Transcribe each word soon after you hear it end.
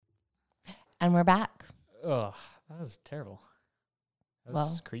And we're back. Ugh, that was terrible. That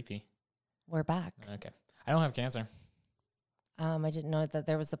was creepy. We're back. Okay. I don't have cancer. I didn't know that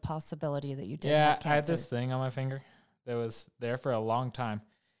there was a possibility that you did have cancer. I had this thing on my finger that was there for a long time.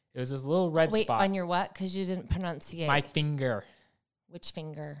 It was this little red spot. Wait, on your what? Because you didn't pronunciate. My finger. Which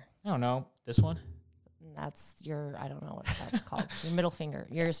finger? I don't know. This one? That's your, I don't know what that's called. Your middle finger.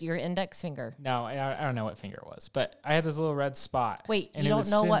 Your index finger. No, I don't know what finger it was. But I had this little red spot. Wait, you don't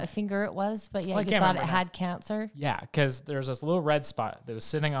know what finger it was, but yeah, you thought it had cancer? Yeah, because there was this little red spot that was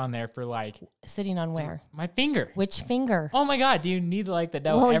sitting on there for like... Sitting on where? My finger. Which finger? Oh my God, do you need like the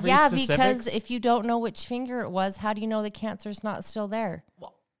know every specifics? Because if you don't know which finger it was, how do you know the cancer's not still there?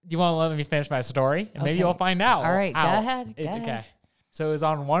 Well, do you want to let me finish my story? And maybe you'll find out. All right, go ahead. Okay. So it was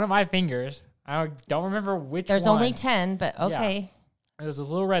on one of my fingers. I don't remember which There's one. only 10, but okay. Yeah. It was a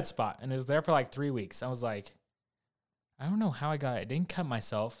little red spot, and it was there for like 3 weeks. I was like, I don't know how I got it. I didn't cut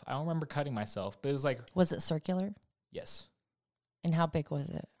myself. I don't remember cutting myself, but it was like... Was it circular? Yes. And how big was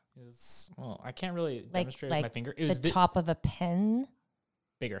it? It was, I can't really demonstrate with my finger. It was the top of a pen?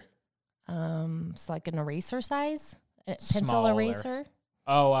 Bigger. It's like an eraser size? A pencil Smaller. eraser?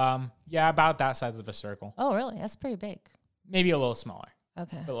 Oh, yeah, about that size of a circle. Oh, really? That's pretty big. Maybe a little smaller.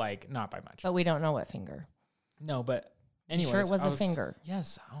 Okay. But like not by much. But we don't know what finger. No, but anyways. Sure it was a finger.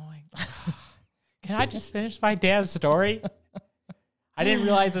 Yes. Oh my God. Can I just finish my damn story? I didn't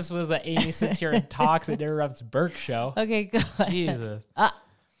realize this was the Amy sits here and talks and interrupts Burke show. Okay, go ahead. Jesus.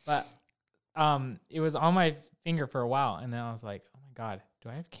 But it was on my finger for a while, and then I was like, oh my God, do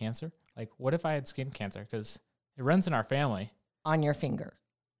I have cancer? Like, what if I had skin cancer? Because it runs in our family. On your finger.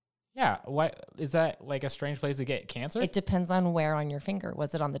 Yeah. Why is that like a strange place to get cancer? It depends on where on your finger.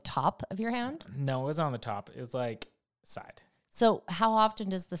 Was it on the top of your hand? No, it was on the top. It was like side. So how often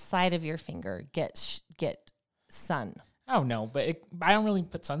does the side of your finger get sun? Oh, no, but I don't really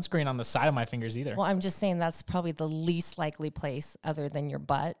put sunscreen on the side of my fingers either. Well, I'm just saying that's probably the least likely place other than your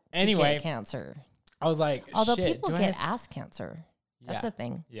butt to get cancer. I was like, although people get ass cancer. That's a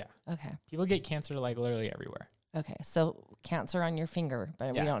thing. Yeah. Okay. People get cancer like literally everywhere. Okay, so cancer on your finger,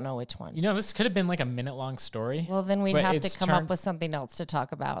 but we don't know which one. You know, this could have been like a minute-long story. Well, then we'd have to come up with something else to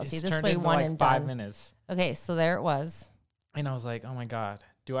talk about. See, this way one and 5 done. minutes. Okay, so there it was. And I was like, oh my God,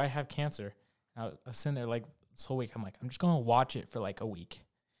 do I have cancer? I was sitting there like this whole week. I'm like, I'm just going to watch it for like a week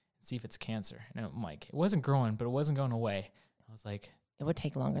and see if it's cancer. And I'm like, it wasn't growing, but it wasn't going away. I was like... It would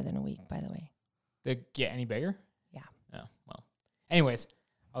take longer than a week, by the way. Did it get any bigger? Yeah. Oh, well. Anyways...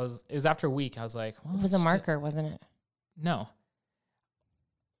 It was after a week. I was like, well, it was a marker, wasn't it? No.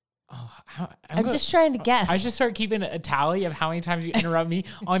 Oh, I'm just trying to guess. I just start keeping a tally of how many times you interrupt me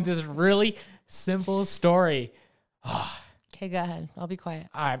on this really simple story. Okay, go ahead. I'll be quiet.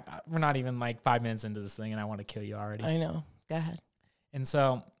 We're not even like 5 minutes into this thing, and I want to kill you already. I know. Go ahead. And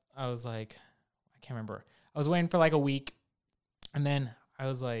so I was like, I can't remember. I was waiting for like a week, and then I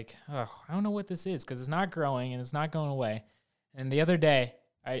was like, oh, I don't know what this is because it's not growing and it's not going away. And the other day,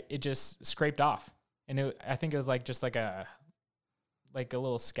 it just scraped off, and I think it was like just like a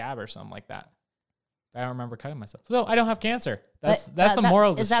little scab or something like that. I don't remember cutting myself. So I don't have cancer. That's the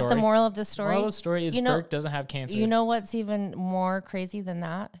moral of the story. Is that the moral of the story? Moral of the story is Burke doesn't have cancer. You know what's even more crazy than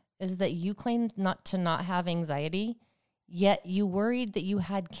that is that you claimed not to have anxiety, yet you worried that you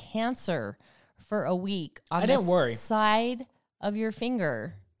had cancer for a week on the side of your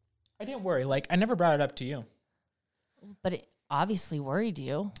finger. I didn't worry. Like I never brought it up to you. But it obviously worried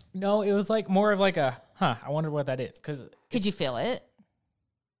you. No, it was like more of like I wonder what that is. Could you feel it?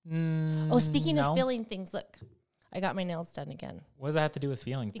 Speaking of feeling things, look, I got my nails done again. What does that have to do with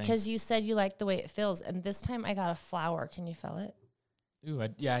feeling things? Because you said you like the way it feels, and this time I got a flower. Can you feel it? Ooh,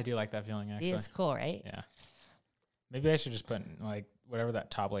 I do like that feeling, actually. See, it's cool, right? Yeah. Maybe I should just put, like, whatever that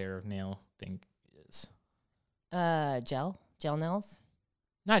top layer of nail thing is. Gel nails?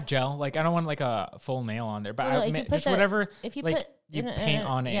 Not gel. Like, I don't want, like, a full nail on there, but whatever, if you like, put you paint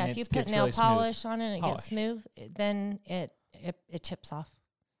on it, and if you it gets put nail really polish on it and it gets smooth, then it chips off.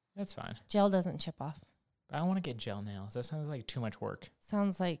 That's fine. Gel doesn't chip off. But I don't want to get gel nails. That sounds like too much work.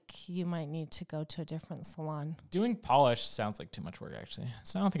 Sounds like you might need to go to a different salon. Doing polish sounds like too much work, actually.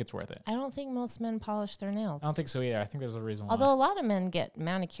 So I don't think it's worth it. I don't think most men polish their nails. I don't think so either. I think there's a reason why. Although a lot of men get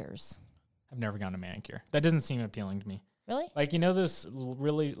manicures. I've never gotten a manicure. That doesn't seem appealing to me. Really? Like, you know those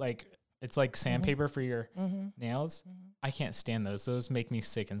really, like, it's like sandpaper for your nails? Mm-hmm. I can't stand those. Those make me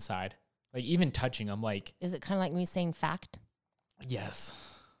sick inside. Like, even touching them, like... Is it kind of like me saying fact? Yes.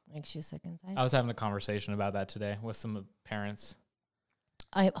 Makes you sick inside? I was having a conversation about that today with some parents.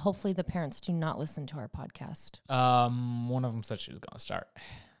 Hopefully the parents do not listen to our podcast. One of them said she was going to start.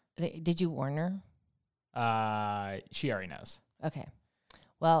 Did you warn her? She already knows. Okay.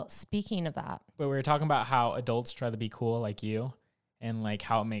 Well, speaking of that. But we were talking about how adults try to be cool like you and like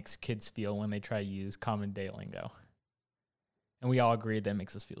how it makes kids feel when they try to use common day lingo. And we all agreed that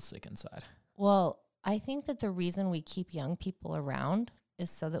makes us feel sick inside. Well, I think that the reason we keep young people around is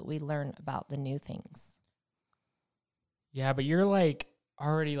so that we learn about the new things. Yeah, but you're like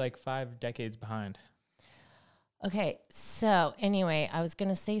already like 5 decades behind. Okay, so anyway, I was going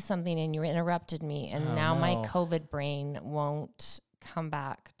to say something and you interrupted me, and now my COVID brain won't come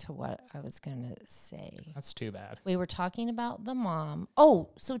back to what I was going to say. That's too bad. We were talking about the mom. Oh,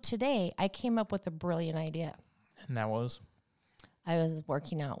 so today I came up with a brilliant idea. And that was? I was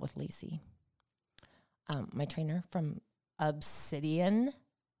working out with Lacey, my trainer from Obsidian,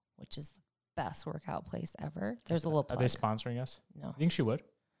 which is the best workout place ever. There's a little plug. Are they sponsoring us? No. You think she would?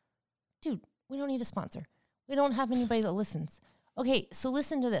 Dude, we don't need a sponsor. We don't have anybody that listens. Okay, so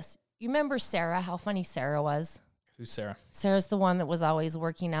listen to this. You remember Sarah, how funny Sarah was? Who's Sarah? Sarah's the one that was always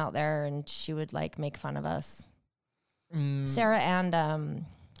working out there, and she would, like, make fun of us. Sarah and,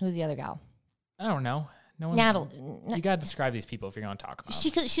 who's the other gal? I don't know. No one. Natalie. You got to describe these people if you're going to talk about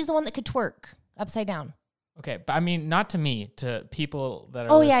She's the one that could twerk upside down. Okay, but I mean, not to me, to people that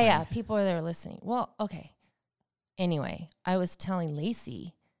are listening. Oh, yeah, people that are listening. Well, okay. Anyway, I was telling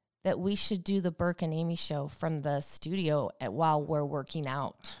Lacey that we should do the Burke and Amy Show from the studio while we're working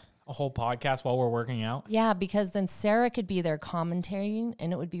out. A whole podcast while we're working out? Yeah, because then Sarah could be there commentating,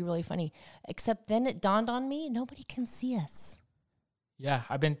 and it would be really funny. Except then it dawned on me, nobody can see us. Yeah,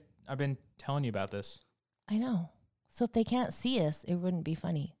 I've been telling you about this. I know. So if they can't see us, it wouldn't be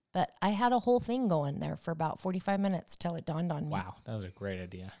funny. But I had a whole thing going there for about 45 minutes till it dawned on me. Wow, that was a great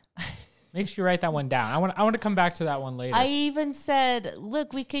idea. Make sure you write that one down. I want to come back to that one later. I even said,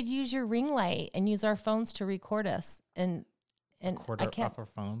 look, we could use your ring light and use our phones to record us. And record off our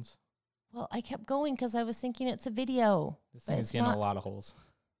phones? Well, I kept going because I was thinking it's a video. This thing is in a lot of holes.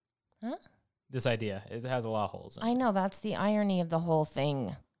 Huh? This idea, it has a lot of holes in it. I know, that's the irony of the whole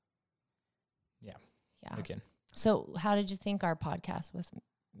thing. Yeah. Yeah. Okay. So how did you think our podcast with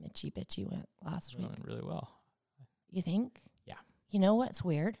Mitchy Bitchy went last week? Went really well. You think? Yeah. You know what's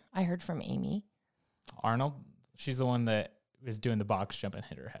weird? I heard from Amy. Arnold, she's the one that was doing the box jump and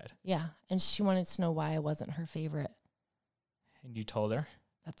hit her head. Yeah, and she wanted to know why I wasn't her favorite. And you told her?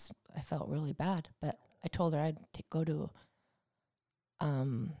 I felt really bad, but I told her I'd go to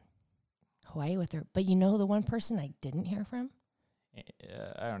Hawaii with her. But you know the one person I didn't hear from?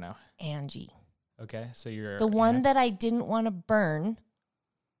 I don't know. Angie. Okay, so you're... The one that I didn't want to burn,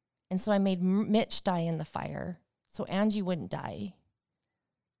 and so I made Mitch die in the fire, so Angie wouldn't die.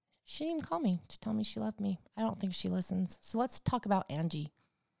 She didn't even call me to tell me she loved me. I don't think she listens. So let's talk about Angie.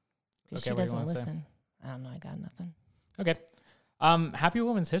 Because she doesn't listen. I don't know. I got nothing. Okay. Happy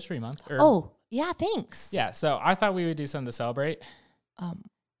Women's History Month. Oh, yeah, thanks. Yeah, so I thought we would do something to celebrate.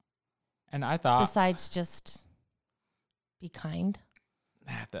 And I thought... Besides just be kind.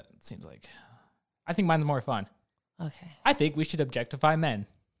 That seems like... I think mine's more fun. Okay. I think we should objectify men.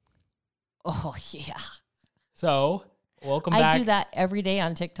 Oh, yeah. So, welcome back. I do that every day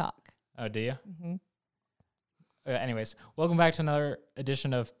on TikTok. Oh, do you? Mm-hmm. Anyways, welcome back to another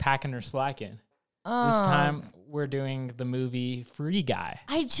edition of Packin' or Slackin'. This time, we're doing the movie Free Guy.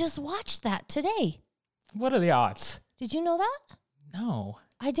 I just watched that today. What are the odds? Did you know that? No.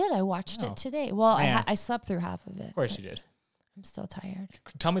 I did. I watched it today. Well, I slept through half of it. Of course you did. I'm still tired.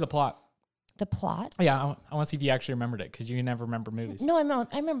 Tell me the plot. The plot? Yeah, I want to see if you actually remembered it, because you never remember movies. No,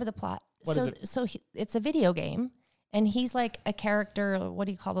 I remember the plot. What is it? So it's a video game, and he's like a character. What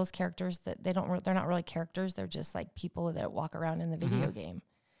do you call those characters that they're not really characters? They're just like people that walk around in the video game.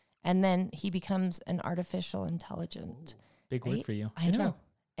 And then he becomes an artificial intelligent. Ooh, big word for you. I know. Job.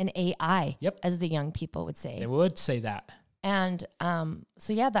 An AI, yep, as the young people would say. They would say that. And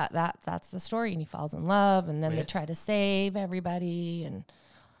so yeah, that's the story. And he falls in love, and then they try to save everybody, and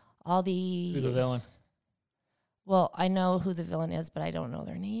all the... Who's the villain? Well, I know who the villain is, but I don't know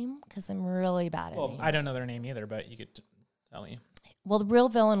their name because I'm really bad at names. I don't know their name either, but you could tell me. Well, the real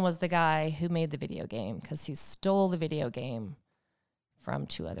villain was the guy who made the video game, because he stole the video game from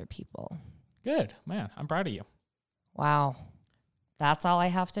 2 other people. Good. Man, I'm proud of you. Wow. That's all I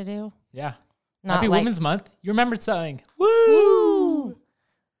have to do? Yeah. Not Happy Women's Month. You remembered something. Woo!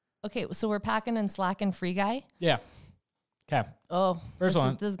 Okay, so we're packing and slacking Free Guy? Yeah. Okay. Oh, this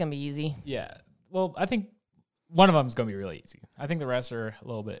is going to be easy. Yeah. Well, I think one of them is going to be really easy. I think the rest are a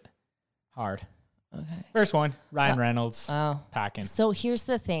little bit hard. Okay. First one, Ryan Reynolds packing. So here's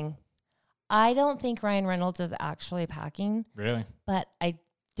the thing. I don't think Ryan Reynolds is actually packing. Really? But I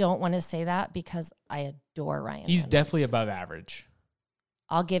don't want to say that because I adore Ryan He's Reynolds. Definitely above average.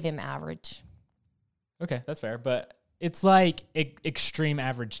 I'll give him average. Okay, that's fair. But It's like extreme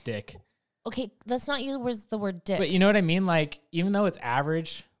average dick. Okay, let's not use the word dick. But you know what I mean? Like, even though it's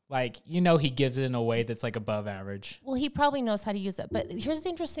average, like, he gives it in a way that's like above average. Well, he probably knows how to use it. But here's the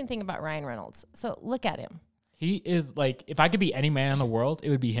interesting thing about Ryan Reynolds. So look at him. He is like, if I could be any man in the world,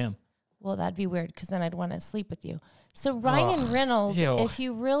 it would be him. Well, that'd be weird because then I'd want to sleep with you. So Ryan Reynolds, if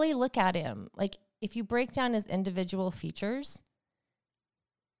you really look at him, like if you break down his individual features,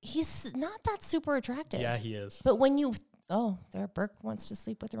 he's not that super attractive. Yeah, he is. But when you, Burke wants to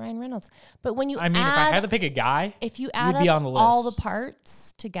sleep with Ryan Reynolds. But when you if I had to pick a guy, if you add up all the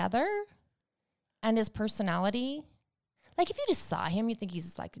parts together and his personality, like if you just saw him, you'd think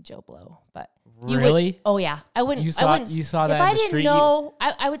he's like a Joe Blow. But really? Oh yeah, I wouldn't. You saw that if in the I didn't street, know,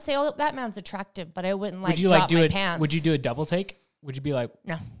 I would say, oh, that man's attractive, but I wouldn't like drop my pants. Would you do a double take? Would you be like,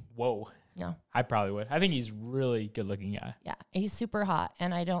 no, whoa? No, I probably would. I think he's really good looking guy. Yeah, he's super hot,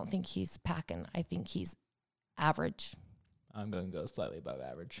 and I don't think he's packing. I think he's average. I'm going to go slightly above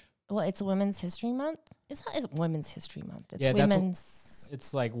average. Well, it's Women's History Month. It's Women's History Month. It's Women's.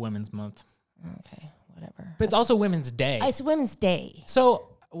 It's like Women's Month. Okay, whatever. But it's also Women's Day. It's Women's Day.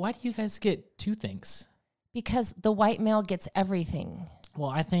 So why do you guys get two things? Because the white male gets everything. Well,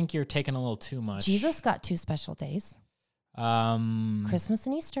 I think you're taking a little too much. Jesus got two special days. Christmas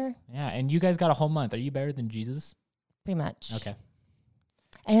and Easter. Yeah, and you guys got a whole month. Are you better than Jesus? Pretty much. Okay.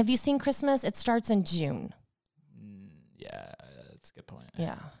 And have you seen Christmas? It starts in June. Yeah, that's a good point.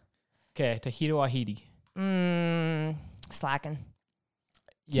 Yeah. Okay, Tahiti Wahiti. Slacking.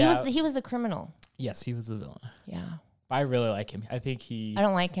 Yeah. He was the criminal. Yes, he was the villain. Yeah. But I really like him. I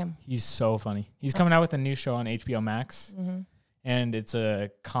don't like him. He's so funny. He's coming out with a new show on HBO Max. Mm-hmm. And it's a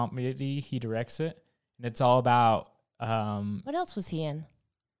comedy. He directs it. And it's all about... what else was he in?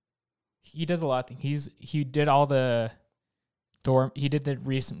 He does a lot of things. He did all the Thor. He did the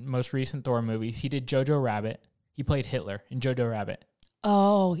most recent Thor movies. He did Jojo Rabbit. He played Hitler in Jojo Rabbit.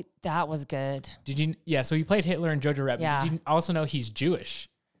 Oh, that was good. Did you? Yeah. So he played Hitler in Jojo Rabbit. Yeah. Did you also know he's Jewish?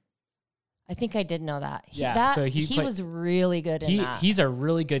 I think I did know that. So he was really good in that. He's a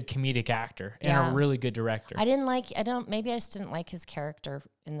really good comedic actor and a really good director. Maybe I just didn't like his character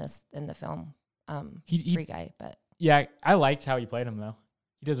in the film. Free guy, but yeah, I liked how he played him though.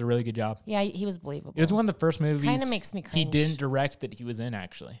 He does a really good job. Yeah, he was believable. It was one of the first movies. Kind of makes me cringe. He didn't direct that he was in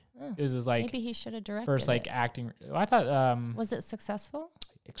actually. Oh, it was his like maybe he should have directed first like acting. I thought. Was it successful?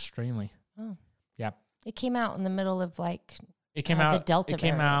 Extremely. Oh, yeah. It came out in the middle of like. It came out. The Delta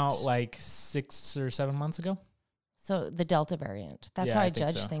variant. Came out like 6 or 7 months ago. So the Delta variant. That's how I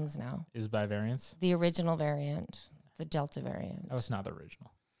judge things now. Is by variants. The original variant, the Delta variant. Oh, it's not the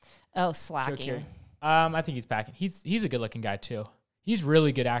original. Oh, slacking. I think he's packing. He's a good looking guy too. He's a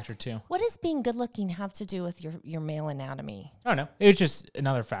really good actor too. What does being good looking have to do with your male anatomy? I don't know. It's just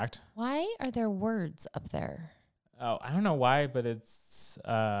another fact. Why are there words up there? Oh, I don't know why, but it's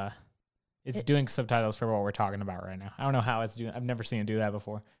doing subtitles for what we're talking about right now. I don't know how it's doing. I've never seen it do that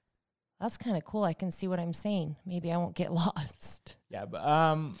before. That's kind of cool. I can see what I'm saying. Maybe I won't get lost. Yeah, but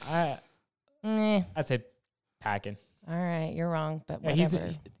I'd say packing. All right, you're wrong, but whatever. He's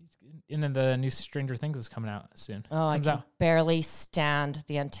and then the new Stranger Things is coming out soon. Oh, I can barely stand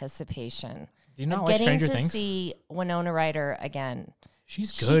the anticipation. Do you not like Stranger Things? Getting to see Winona Ryder again.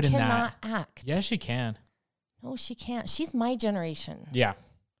 She's good in that. She cannot act. Yeah, she can. No, she can't. She's my generation. Yeah.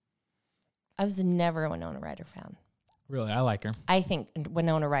 I was never a Winona Ryder fan. Really, I like her. I think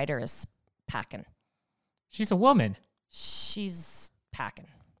Winona Ryder is packing. She's a woman. She's packing.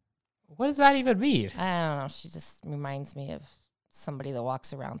 What does that even mean? I don't know. She just reminds me of somebody that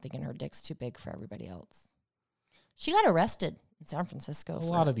walks around thinking her dick's too big for everybody else. She got arrested in San Francisco. A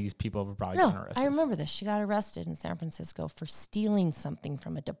lot of these people were probably getting arrested. I remember this. She got arrested in San Francisco for stealing something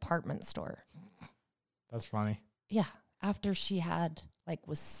from a department store. That's funny. Yeah. After she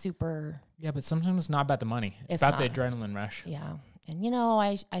was super. Yeah, but sometimes it's not about the money. It's about the adrenaline rush. Yeah. And,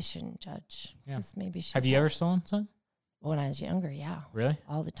 I shouldn't judge. Yeah. Maybe she's. Have you ever stolen something? When I was younger, yeah. Really?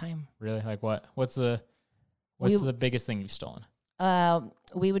 All the time. Really? Like what? What's the biggest thing you've stolen?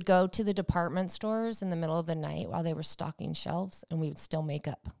 We would go to the department stores in the middle of the night while they were stocking shelves, and we would steal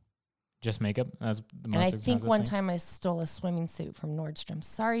makeup. Just makeup? That's the most. And I think one time I stole a swimming suit from Nordstrom's.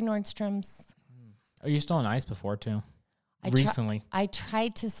 Sorry, Nordstrom's. Oh, you stolen ice before too? Recently. I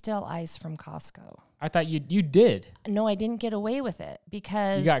tried to steal ice from Costco. I thought you did. No, I didn't get away with it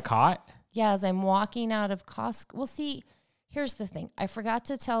because... You got caught? Yeah, as I'm walking out of Costco. Well, see, here's the thing. I forgot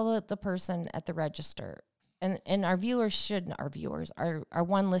to tell the person at the register, and our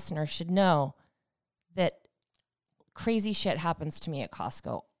one listener should know that crazy shit happens to me at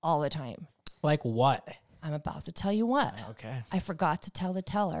Costco all the time. Like what? I'm about to tell you what. Okay. I forgot to tell the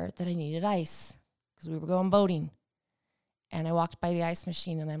teller that I needed ice because we were going boating. And I walked by the ice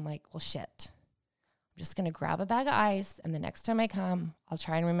machine and I'm like, well, shit. I'm just going to grab a bag of ice. And the next time I come, I'll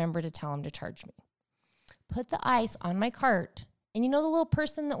try and remember to tell him to charge me. Put the ice on my cart. And you know the little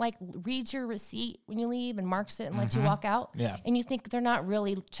person that like reads your receipt when you leave and marks it and lets you walk out? Yeah. And you think they're not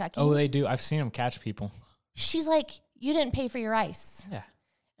really checking? Oh, they do. I've seen them catch people. She's like, you didn't pay for your ice. Yeah.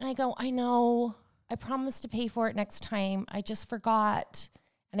 And I go, I know. I promised to pay for it next time. I just forgot.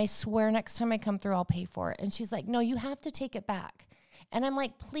 And I swear next time I come through, I'll pay for it. And she's like, no, you have to take it back. And I'm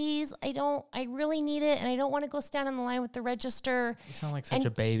like, please, I really need it. And I don't want to go stand in the line with the register. You sound like such a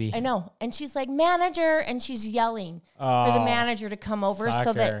baby. I know. And she's like, manager. And she's yelling for the manager to come over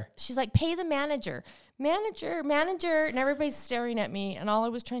so that she's like, pay the manager. Manager. And everybody's staring at me. And all I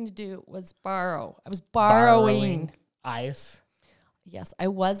was trying to do was borrow. I was borrowing ice. Yes, I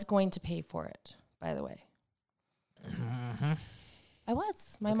was going to pay for it, by the way. Mm-hmm. I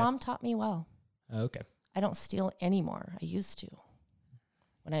was. My mom taught me well. Okay. I don't steal anymore. I used to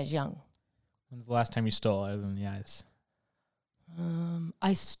when I was young. When's the last time you stole other than the ice?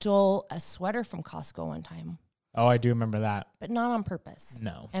 I stole a sweater from Costco one time. Oh, I do remember that. But not on purpose.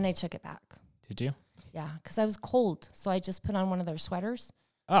 No. And I took it back. Did you? Yeah, because I was cold. So I just put on one of their sweaters.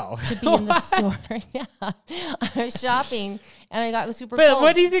 Oh. To be in the store. Yeah. I was shopping and I got super cold. But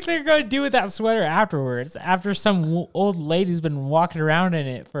what do you think they're going to do with that sweater afterwards? After some old lady's been walking around in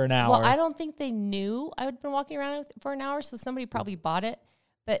it for an hour? Well, I don't think they knew I had been walking around for an hour. So somebody probably bought it.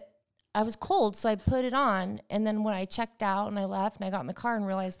 But I was cold. So I put it on. And then when I checked out and I left and I got in the car and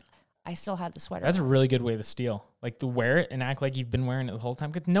realized I still had the sweater. That's a really good way to steal. Like to wear it and act like you've been wearing it the whole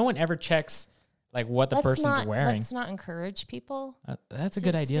time. Because no one ever checks like what the person's wearing. Let's not encourage people. That's a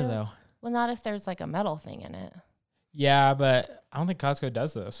good idea, though. Well, not if there's like a metal thing in it. Yeah, but I don't think Costco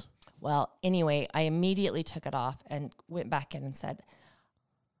does those. Well, anyway, I immediately took it off and went back in and said,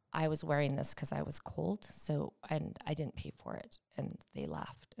 I was wearing this because I was cold, and I didn't pay for it. And they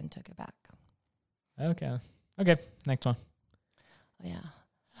laughed and took it back. Okay, next one. Oh, yeah.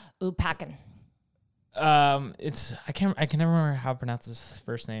 Ooh, Packin. I can never remember how to pronounce his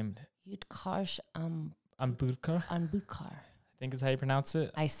first name. Yudkash Ambudkar. I think is how you pronounce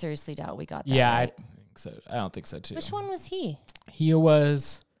it. I seriously doubt we got that. Yeah, right. I think so. I don't think so too. Which one was he? He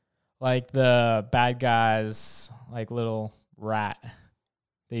was like the bad guy's like little rat.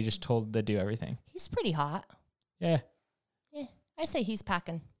 They just told to do everything. He's pretty hot. Yeah. Yeah, I say he's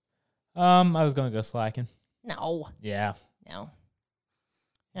Packin. I was gonna go slacking. No. Yeah. No.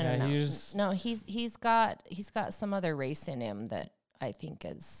 Yeah, no. He's got some other race in him that I think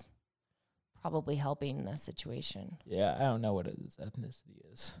is probably helping the situation. Yeah, I don't know what his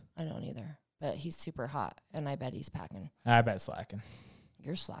ethnicity is. I don't either. But he's super hot, and I bet he's Packin. I bet slacking.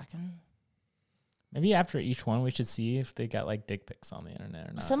 You're slacking. Maybe after each one, we should see if they got like dick pics on the internet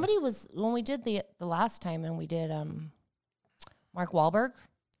or not. Somebody was, when we did the last time, and we did Mark Wahlberg.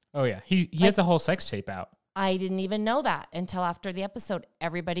 Oh yeah, he has a whole sex tape out. I didn't even know that until after the episode.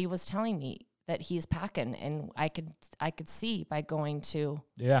 Everybody was telling me that he's Packin, and I could see by going to.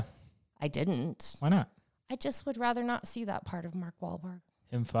 Yeah. I didn't. Why not? I just would rather not see that part of Mark Wahlberg.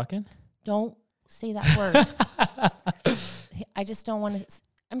 Him fucking? Don't say that word. I just don't want to.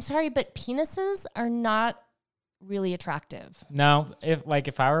 I'm sorry, but penises are not really attractive. No,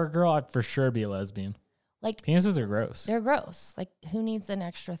 if I were a girl, I'd for sure be a lesbian. Like penises are gross. They're gross. Like who needs an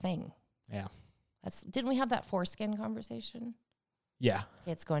extra thing? Yeah. Didn't we have that foreskin conversation? Yeah.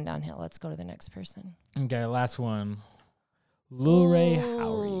 Okay, it's going downhill. Let's go to the next person. Okay, last one. Lil Ray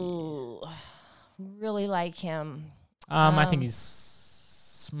Howery. Really like him. I think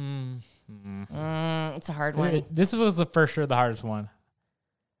he's. It's a hard one. This was for sure the hardest one.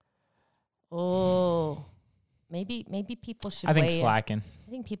 Oh, maybe people should. I think slacking. I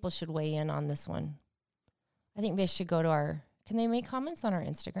think people should weigh in on this one. I think they should go to our. Can they make comments on our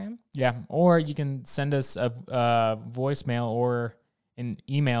Instagram? Yeah, or you can send us a voicemail or an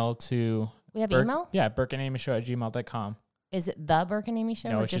email to. We have email? Yeah, burkeandamyshow@gmail.com. Is it the Burke and Amy Show?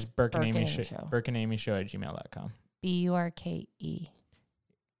 No, or it's just Burke and Amy Show. burkeandamyshow@gmail.com. BURKE.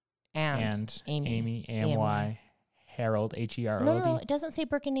 And Amy, AMY, Harold, HEROLD. No, it doesn't say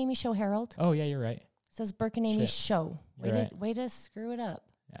Burke and Amy Show Harold. Oh, yeah, you're right. It says Burke and Amy Show. Way to screw it up.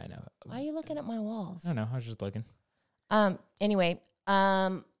 Yeah, I know. Why are you looking at my walls? I don't know. I was just looking. Anyway,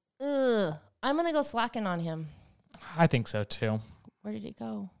 I'm going to go slacking on him. I think so, too. Where did he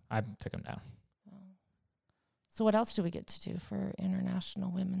go? I took him down. So what else do we get to do for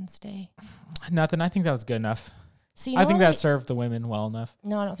International Women's Day? Nothing. I think that was good enough. So I think that served the women well enough.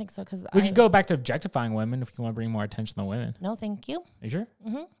 No, I don't think so. Because we could go back to objectifying women if you want to bring more attention to women. No, thank you. Are you sure?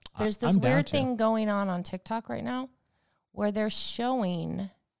 Mm-hmm. There's this weird thing going on TikTok right now where they're showing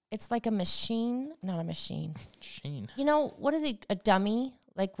It's like a machine, not a machine. Machine. You know, what are they, a dummy?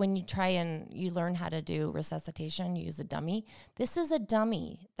 Like when you try and you learn how to do resuscitation, you use a dummy. This is a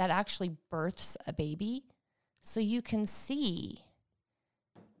dummy that actually births a baby. So you can see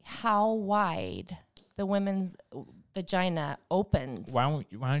how wide the women's vagina opens. Why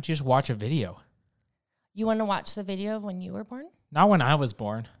don't you just watch a video? You want to watch the video of when you were born? Not when I was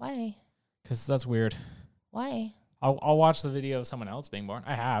born. Why? Because that's weird. Why? I'll watch the video of someone else being born.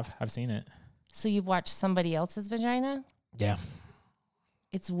 I've seen it. So you've watched somebody else's vagina? Yeah.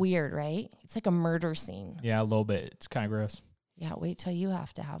 It's weird, right? It's like a murder scene. Yeah, a little bit. It's kind of gross. Yeah, wait till you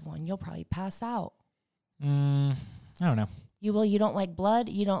have to have one. You'll probably pass out. I don't know. You will? You don't like blood?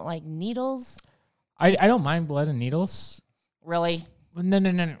 You don't like needles? I don't mind blood and needles. Really?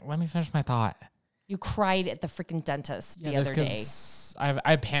 No. Let me finish my thought. You cried at the freaking dentist the other day. I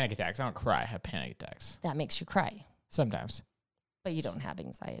have panic attacks. I don't cry. I have panic attacks. That makes you cry. Sometimes. But you don't have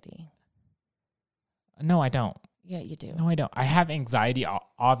anxiety. No, I don't. Yeah, you do. No, I don't. I have anxiety.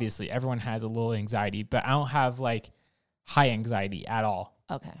 Obviously, everyone has a little anxiety, but I don't have like high anxiety at all.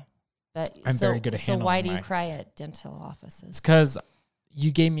 Okay. But I'm very good at handling. So why do you cry at dental offices? It's because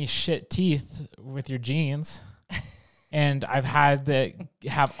you gave me shit teeth with your genes. And I've had to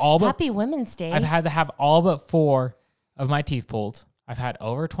have all but... Happy Women's Day. I've had to have all but 4 of my teeth pulled. I've had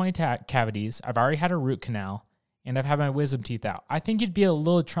over 20 cavities. I've already had a root canal. And I've had my wisdom teeth out. I think you'd be a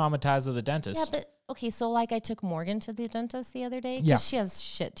little traumatized of the dentist. Yeah, but... Okay, so like I took Morgan to the dentist the other day. Yeah. She has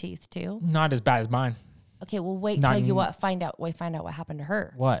shit teeth too. Not as bad as mine. Okay, well, wait till you find out what happened to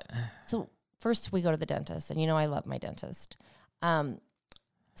her. What? So first we go to the dentist, and you know I love my dentist.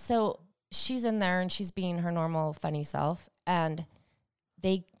 So she's in there, and she's being her normal funny self, and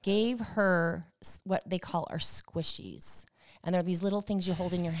they gave her what they call our squishies. And they're these little things you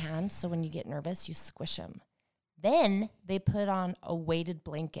hold in your hand, so when you get nervous, you squish them. Then they put on a weighted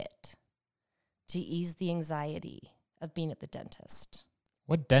blanket to ease the anxiety of being at the dentist.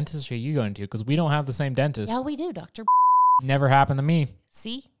 What dentist are you going to? Because we don't have the same dentist. Yeah, we do, Dr. Never happened to me.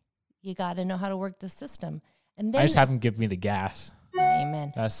 See? You got to know how to work the system. And then I just have them give me the gas.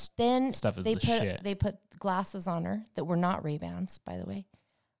 Amen. Then stuff is shit. They put glasses on her that were not Ray-Bans, by the way.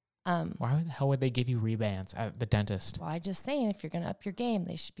 Why the hell would they give you Ray-Bans at the dentist? Well, I'm just saying, if you're going to up your game,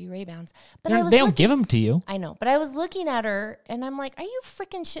 they should be Ray-Bans. But they don't give them to you. I know. But I was looking at her, and I'm like, are you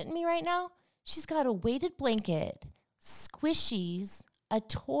freaking shitting me right now? She's got a weighted blanket, squishies, a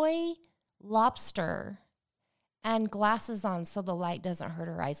toy lobster, and glasses on so the light doesn't hurt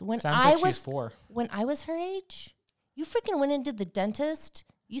her eyes. When she's 4. When I was her age, you freaking went into the dentist.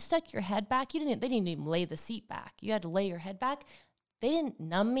 You stuck your head back. They didn't even lay the seat back. You had to lay your head back. They didn't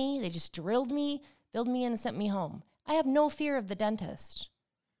numb me. They just drilled me, filled me in, and sent me home. I have no fear of the dentist.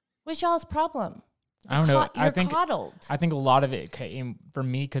 What's y'all's problem? I don't know. You're coddled. I think a lot of it came for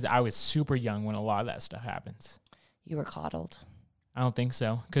me because I was super young when a lot of that stuff happens. You were coddled. I don't think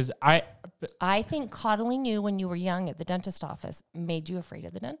so. Because I think coddling you when you were young at the dentist office made you afraid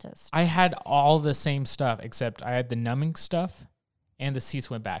of the dentist. I had all the same stuff except I had the numbing stuff and the seats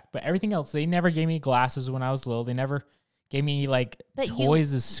went back. But everything else, they never gave me glasses when I was little. They never gave me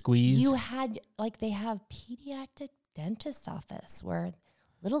toys to squeeze. You had they have pediatric dentist office where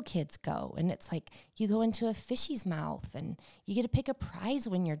little kids go, and it's like you go into a fishy's mouth and you get to pick a prize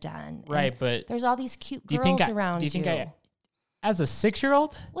when you're done. Right, and but there's all these cute girls around you. Do you think as a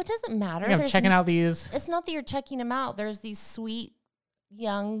 6-year-old? Well, it doesn't matter. I'm checking out these. It's not that you're checking them out. There's these sweet,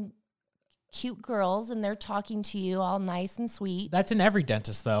 young, cute girls, and they're talking to you all nice and sweet. That's in every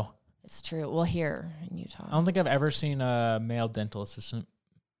dentist, though. It's true. Well, here in Utah. I don't think I've ever seen a male dental assistant.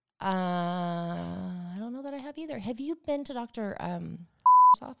 I don't know that I have either. Have you been to Dr.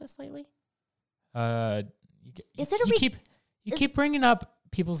 office lately? Is it you keep bringing up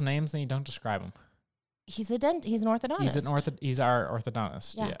people's names and you don't describe them. He's an orthodontist. He's our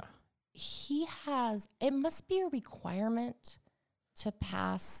orthodontist. Yeah. He has. It must be a requirement to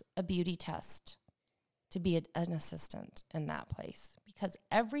pass a beauty test to be an assistant in that place, because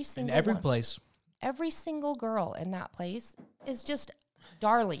every single girl in that place is just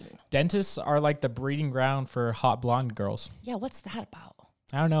darling. Dentists are like the breeding ground for hot blonde girls. Yeah, what's that about?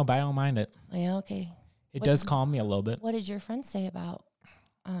 I don't know, but I don't mind it. Yeah, okay. It does calm me a little bit. What did your friends say about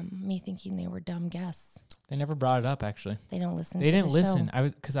me thinking they were dumb guests? They never brought it up, actually. They don't listen. They didn't listen. I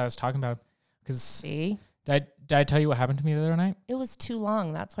was talking about. See. Did I tell you what happened to me the other night? It was too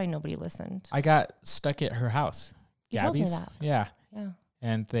long. That's why nobody listened. I got stuck at her house. You Gabby's. Told me that. Yeah. Yeah.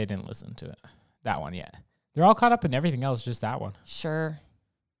 And they didn't listen to it. That one yet. They're all caught up in everything else, just that one. Sure.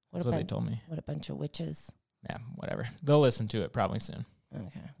 That's what they told me. What a bunch of witches. Yeah, whatever. They'll listen to it probably soon.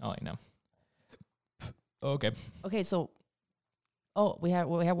 Okay. I'll let you know. Okay. Okay, so Oh, we have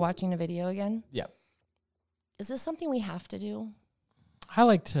watching a video again? Yeah. Is this something we have to do? I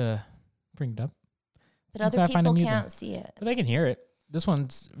like to bring it up. But other people can't see it. But they can hear it. This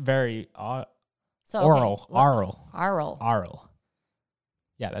one's very oral.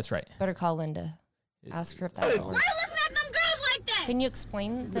 Yeah, that's right. Better call Linda. Ask her if that's all. Why are you looking at them girls like that? Can you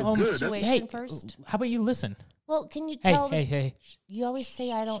explain the situation first? How about you listen? Well, can you tell? Hey. You always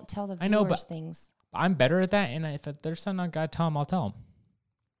say I don't tell the viewers things. I'm better at that, and if there's something I got to tell them, I'll tell them.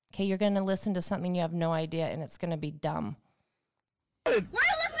 Okay, you're going to listen to something you have no idea, and it's going to be dumb. Why are you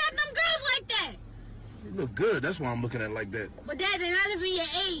looking at them girls like that? They look good. That's why I'm looking at it like that. But Dad, they're not even your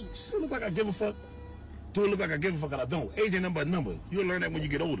age. Do it look like I give a fuck? Do it look like I give a fuck? I don't. Age ain't nothing but a number. You'll learn that when you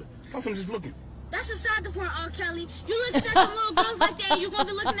get older. Plus, I'm just looking. That's aside the point, R. Kelly. You looking at them little girls like that, and you're going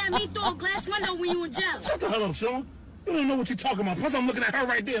to be looking at me through a glass window when you in jail. Shut the hell up, Sean. You don't know what you're talking about. Plus, I'm looking at her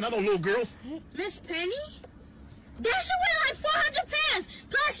right there, and I know little girls. Miss Penny? That should weigh like 400 pounds.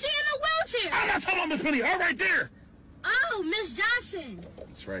 Plus, she in a wheelchair. I'm not talking about Miss Penny. Her right there. Oh, Miss Johnson.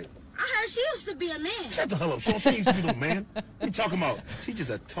 That's right. I heard she used to be a man. Shut the hell up, Sean. She used to be no man. What are you talking about? She's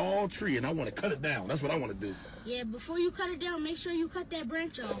just a tall tree, and I want to cut it down. That's what I want to do. Yeah, before you cut it down, make sure you cut that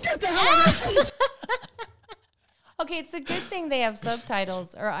branch off. Get the hell out. Okay, it's a good thing they have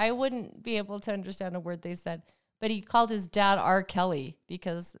subtitles, or I wouldn't be able to understand a word they said. But he called his dad R. Kelly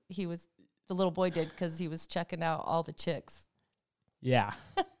because the little boy did, because he was checking out all the chicks. Yeah.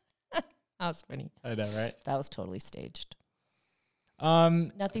 That was funny. I know, right? That was totally staged.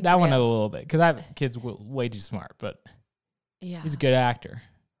 Nothing. That one a little bit, because that kid's way too smart, but yeah, he's a good actor.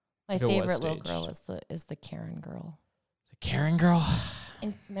 My favorite little girl is the Karen girl. The Karen girl.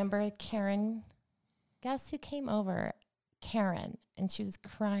 And remember Karen? Guess who came over? Karen, and she was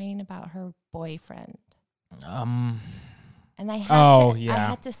crying about her boyfriend. And I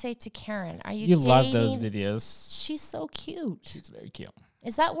had to say to Karen, "Are you dating?" love those videos. She's so cute. She's very cute.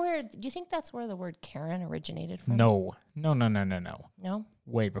 Is that where? Do you think that's where the word Karen originated from? No. No.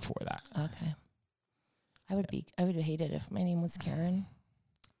 Way before that. Okay. I would hate it if my name was Karen.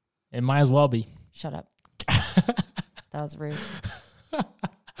 It might as well be. Shut up. That was rude.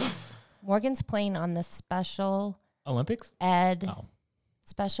 Morgan's playing on the special Olympics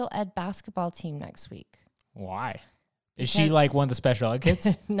special ed basketball team next week. Why? Is she like one of the special ed kids?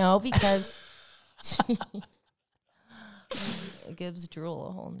 No, because it gives drool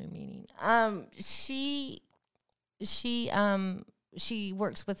a whole new meaning. She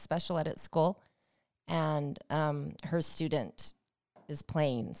works with special ed at school, and her student is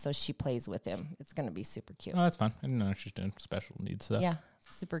playing, so she plays with him. It's going to be super cute. Oh, that's fun. I didn't know she's doing special needs stuff. Yeah,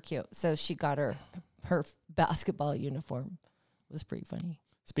 super cute. So she got her basketball uniform. It was pretty funny.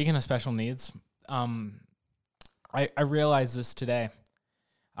 Speaking of special needs, I realized this today.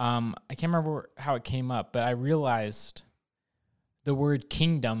 I can't remember how it came up, but I realized the word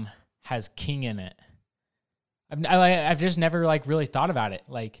kingdom has king in it. I've just never really thought about it,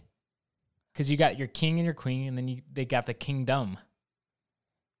 because you got your king and your queen, and then they got the kingdom.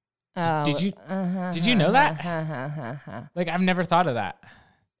 Oh, did you know that? I've never thought of that.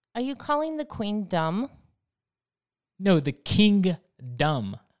 Are you calling the queen dumb? No, the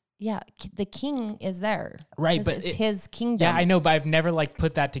kingdom. Yeah, the king is there. Right, but it's his kingdom. Yeah, I know, but I've never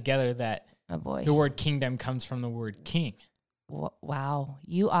put that together that the word kingdom comes from the word king. Wow,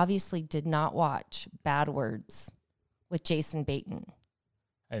 you obviously did not watch Bad Words with Jason Bateman.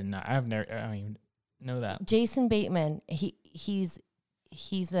 I did not. I don't even know that. Jason Bateman, he's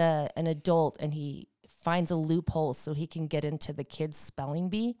an adult, and he finds a loophole so he can get into the kids' spelling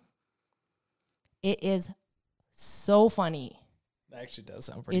bee. It is so funny. That actually does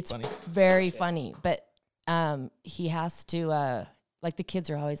sound pretty funny. It's very funny, but he has to the kids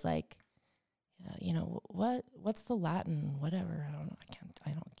are always like, what's the Latin, whatever.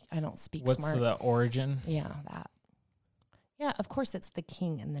 I don't speak smart. What's the origin? Yeah, that. Yeah, of course it's the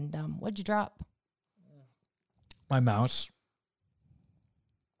king and then dumb. What'd you drop? My mouse.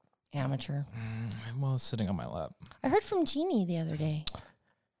 Amateur. Well, it's sitting on my lap. I heard from Jeannie the other day.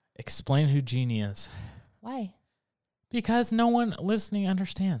 Explain who Jeannie is. Why? Because no one listening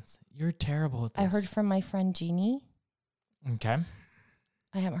understands. You're terrible at this. I heard from my friend Jeannie. Okay.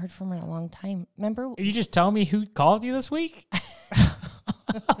 I haven't heard from her in a long time. Remember? Are you just telling me who called you this week?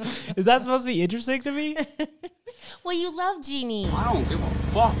 Is that supposed to be interesting to me? Well, you love Jeannie. I don't give a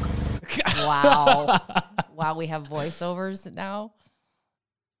fuck. Wow. Wow, we have voiceovers now.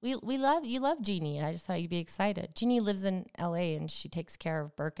 You love Jeannie. I just thought you'd be excited. Jeannie lives in LA, and she takes care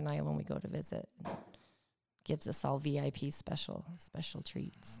of Burke and I when we go to visit. Gives us all VIP special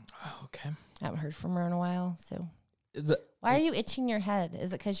treats. Oh, okay. I haven't heard from her in a while, so. Why are you itching your head?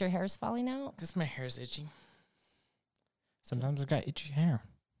 Is it because your hair's falling out? Because my hair's itching. Sometimes I got itchy hair.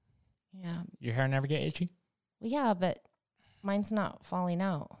 Yeah. Your hair never get itchy? Well, yeah, but mine's not falling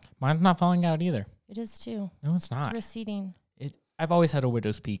out. Mine's not falling out either. It is too. No, it's not. It's receding. I've always had a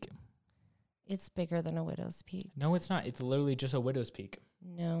widow's peak. It's bigger than a widow's peak. No, it's not. It's literally just a widow's peak.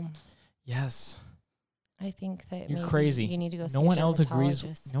 No. Yes. I think that you're crazy. You need to go see no one a else agrees.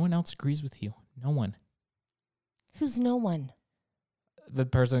 dermatologist. No one else agrees with you. No one. Who's no one? The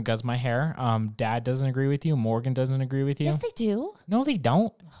person that does my hair. Dad doesn't agree with you. Morgan doesn't agree with you. Yes, they do. No, they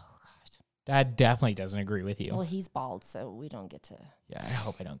don't. Oh, God. Dad definitely doesn't agree with you. Well, he's bald, so we don't get to. Yeah, I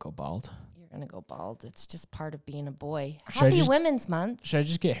hope I don't go bald. You're going to go bald. It's just part of being a boy. Happy Women's Month. Should I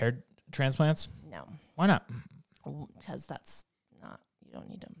just get hair transplants? No. Why not? Because that's not, you don't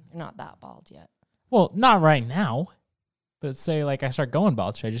need them. You're not that bald yet. Well, not right now. But say, like, I start going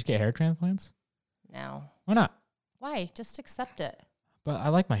bald. Should I just get hair transplants? No. Why not? Why? Just accept it. But I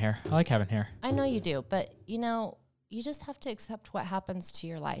like my hair. I like having hair. I know you do. But, you just have to accept what happens to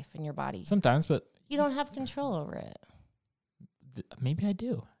your life and your body. Sometimes, but... You don't have control over it. Maybe I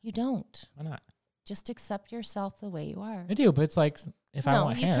do. You don't. Why not? Just accept yourself the way you are. I do, but it's like, if I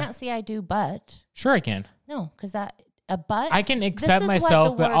want hair... No, you can't say I do, but... Sure I can. No, because a butt... I can accept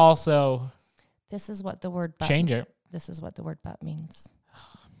myself, but also... This is what the word butt... Change it. This is what the word butt means.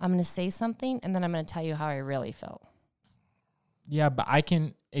 I'm going to say something, and then I'm going to tell you how I really feel. Yeah, but I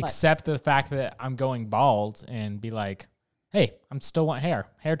can accept the fact that I'm going bald and be like, hey, I'm still want hair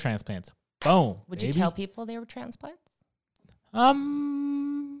transplants. Boom. Would you tell people they were transplants?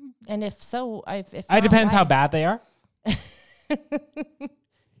 And if so, if it depends how bad they are.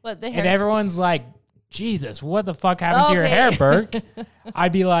 What the hair? And everyone's like, Jesus, what the fuck happened to your hair, Burke?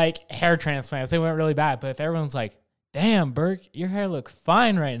 I'd be like, hair transplants. They went really bad. But if everyone's like, damn, Burke, your hair look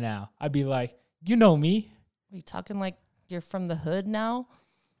fine right now, I'd be like, you know me. Are you talking like you're from the hood now?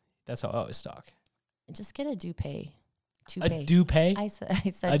 That's how I always talk. Just get a toupee. A toupee? I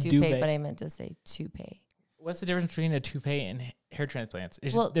said toupee, but I meant to say toupee. What's the difference between a toupee and hair transplants?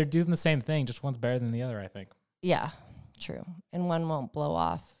 They're doing the same thing, just one's better than the other, I think. Yeah, true. And one won't blow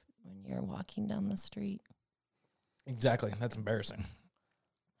off when you're walking down the street. Exactly. That's embarrassing.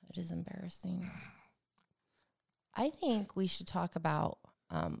 It is embarrassing. I think we should talk about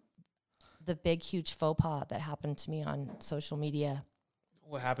the big, huge faux pas that happened to me on social media.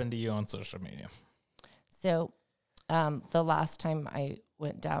 What happened to you on social media? So the last time I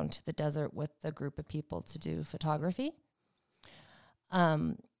went down to the desert with a group of people to do photography,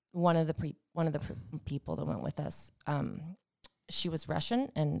 one of the people that went with us, she was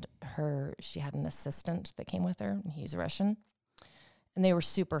Russian, and she had an assistant that came with her, and he's Russian. And they were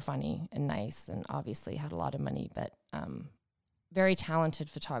super funny and nice, and obviously had a lot of money, but very talented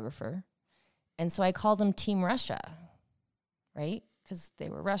photographer. And so I called them Team Russia, right? Because they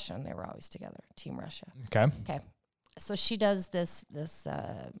were Russian. They were always together, Team Russia. Okay. So she does this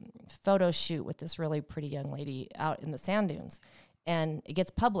photo shoot with this really pretty young lady out in the sand dunes. And it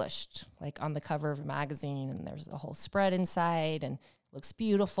gets published, like on the cover of a magazine, and there's a whole spread inside, and looks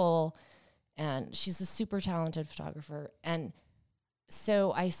beautiful. And she's a super talented photographer. And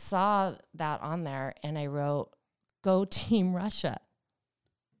so I saw that on there, and I wrote, "Go Team Russia."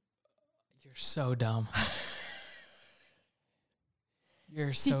 You're so dumb.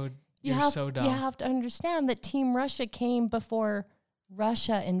 You're so dumb. You have to understand that Team Russia came before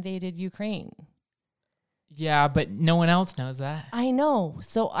Russia invaded Ukraine. Yeah, but no one else knows that. I know.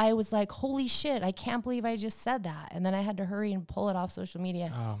 So I was like, holy shit, I can't believe I just said that. And then I had to hurry and pull it off social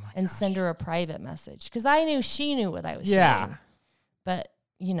media and send her a private message. Because I knew she knew what I was saying. But,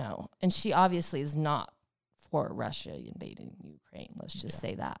 and she obviously is not for Russia invading Ukraine. Let's just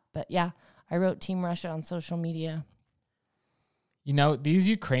say that. But yeah, I wrote Team Russia on social media. These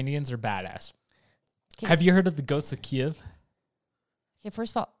Ukrainians are badass. Okay. Have you heard of the ghosts of Kiev? Okay,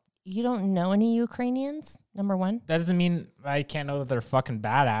 first of all, you don't know any Ukrainians, number one? That doesn't mean I can't know that they're fucking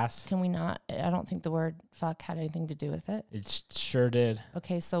badass. Can we not? I don't think the word fuck had anything to do with it. It sure did.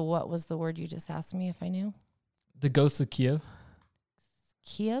 Okay, so what was the word you just asked me if I knew? The ghosts of Kiev.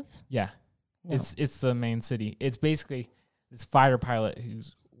 Kiev? Yeah. No. It's the main city. It's basically this fighter pilot who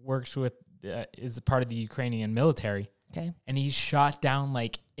works with, is a part of the Ukrainian military. Okay. And he shot down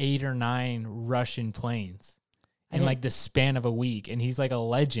like 8 or 9 Russian planes in like the span of a week. And he's like a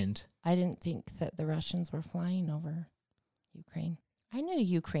legend. I didn't think that the Russians were flying over Ukraine. I knew a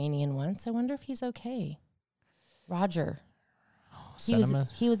Ukrainian once. I wonder if he's okay. Roger. He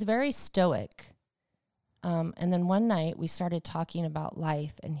was very stoic. And then one night we started talking about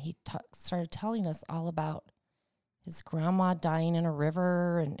life, and he started telling us all about his grandma dying in a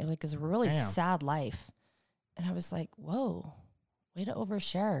river, and it was a really sad life. And I was like, whoa, way to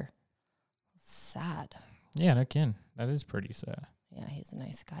overshare. Sad. Yeah, no kidding. That is pretty sad. Yeah, he's a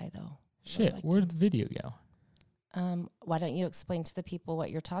nice guy, though. Shit, where'd the video go? Why don't you explain to the people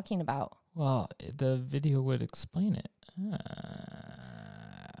what you're talking about? Well, the video would explain it.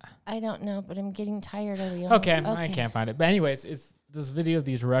 I don't know, but I'm getting tired. Okay, I can't find it. But anyways, it's this video of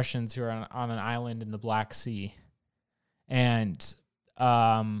these Russians who are on an island in the Black Sea. And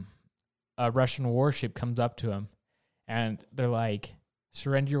a Russian warship comes up to them. And they're like,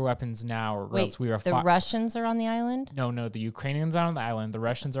 surrender your weapons now or else we are the Russians are on the island? No, the Ukrainians are on the island. The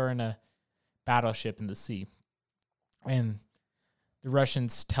Russians are in a battleship in the sea. And the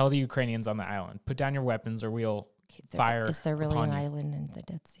Russians tell the Ukrainians on the island, put down your weapons or we'll fire. Is there really an island in the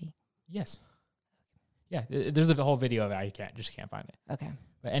Dead Sea? Yes. Yeah, there's a whole video of it. I just can't find it. Okay.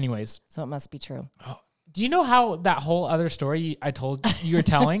 But anyways. So it must be true. Oh, do you know how that whole other story I told you were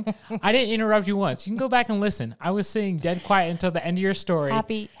telling? I didn't interrupt you once. You can go back and listen. I was sitting dead quiet until the end of your story.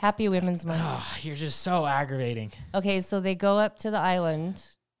 Happy Women's Month. Oh, you're just so aggravating. Okay, so they go up to the island.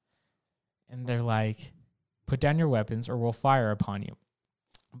 And they're like, put down your weapons or we'll fire upon you.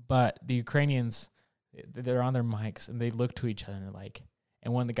 But the Ukrainians, they're on their mics and they look to each other and they're like,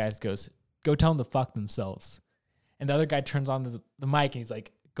 and one of the guys goes, go tell them to fuck themselves. And the other guy turns on the mic and he's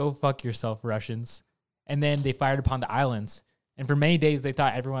like, go fuck yourself, Russians. And then they fired upon the islands. And for many days they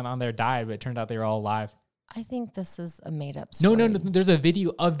thought everyone on there died, but it turned out they were all alive. I think this is a made up story. No. There's a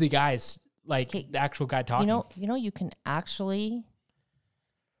video of the guys, like the actual guy talking. You can actually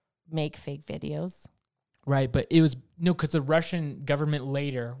make fake videos. Right, but it was because the Russian government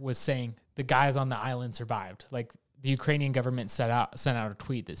later was saying the guys on the island survived. Like the Ukrainian government sent out a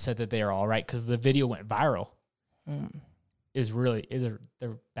tweet that said that they are all right because the video went viral.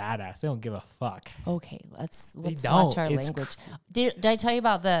 They're badass. They don't give a fuck. Okay, let's watch our language. Did I tell you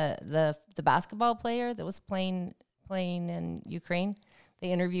about the basketball player that was playing in Ukraine?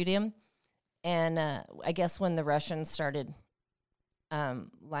 They interviewed him, and I guess when the Russians started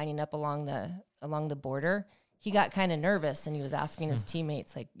lining up along the border, he got kind of nervous and he was asking his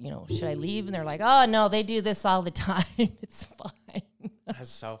teammates, like, should I leave? And they're like, oh, no, they do this all the time. It's fine. That's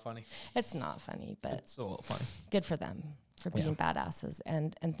so funny. It's not funny, but it's so funny. Good for them for being badasses.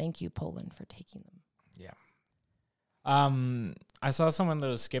 And thank you, Poland, for taking them. Yeah. I saw someone that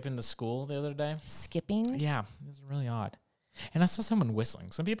was skipping to school the other day. Skipping? Yeah. It was really odd. And I saw someone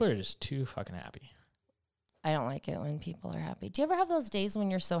whistling. Some people are just too fucking happy. I don't like it when people are happy. Do you ever have those days when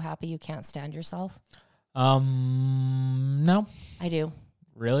you're so happy you can't stand yourself? No. I do.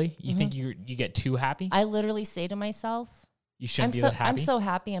 Really? You think you get too happy? I literally say to myself, you shouldn't be that happy? I'm so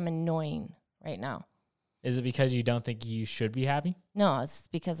happy I'm annoying right now. Is it because you don't think you should be happy? No, it's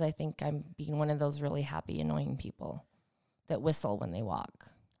because I think I'm being one of those really happy, annoying people that whistle when they walk.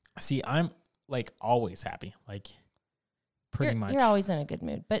 See, I'm like always happy, like pretty much. You're always in a good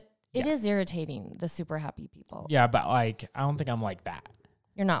mood, but it is irritating, the super happy people. Yeah, but like, I don't think I'm like that.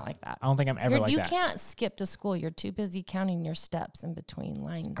 You're not like that. I don't think I'm ever like that. You can't skip to school. You're too busy counting your steps in between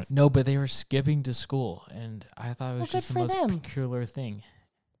lines. No, but they were skipping to school, and I thought it was just the most peculiar thing.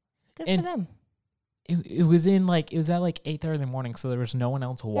 Good for them. It was at like 8:30 in the morning, so there was no one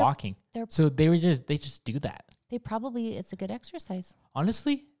else walking. So they just do that. It's a good exercise.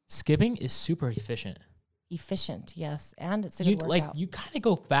 Honestly, skipping is super efficient. Efficient, yes, and it's a good workout. Like you kind of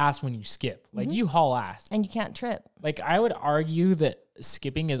go fast when you skip. Like you haul ass, and you can't trip. Like I would argue that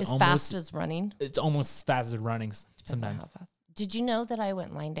skipping is as almost fast as running. It's almost as fast as running sometimes. Did you know that I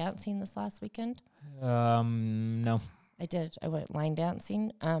went line dancing this last weekend? No. I did. I went line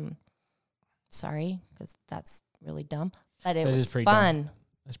dancing. Sorry, because that's really dumb, but it was fun.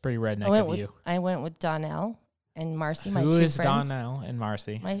 That's pretty redneck of you. I went with Donnell and Marcy, my two friends. Who is Donnell and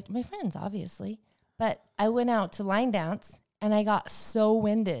Marcy? My friends, obviously. But I went out to line dance, and I got so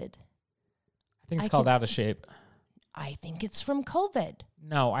winded. I think it's called out of shape. I think it's from COVID.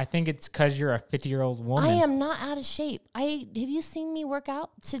 No, I think it's because you're a 50-year-old woman. I am not out of shape. Have you seen me work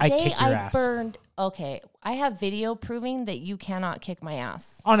out? Today I burned. Okay, I have video proving that you cannot kick my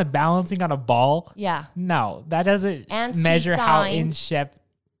ass. On a balancing on a ball? Yeah. No, that doesn't measure how in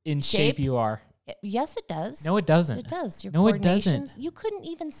shape you are. Yes, it does. No, it doesn't. It does. No, it doesn't. You couldn't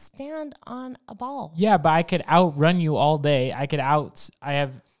even stand on a ball. Yeah, but I could outrun you all day. I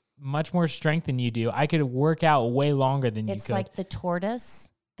have much more strength than you do. I could work out way longer than you could. It's like the tortoise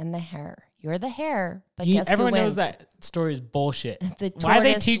and the hare. You're the hare, but everyone knows that story is bullshit. Why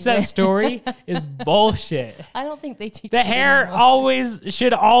they teach that story is bullshit. I don't think they teach the hare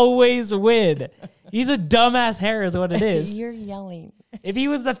should always win. He's a dumbass hare is what it is. You're yelling. If he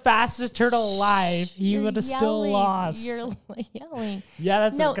was the fastest turtle alive, he would have still lost. You're yelling. Yeah,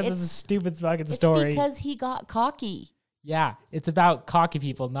 that's because it's a stupid fucking story. It's because he got cocky. Yeah, it's about cocky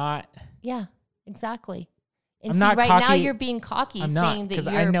people, not... Yeah, exactly. And see, right now you're being cocky, saying that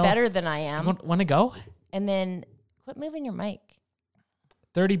you're better than I am. Want to go? And then quit moving your mic.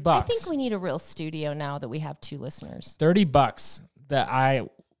 $30. I think we need a real studio now that we have 2 listeners. $30 that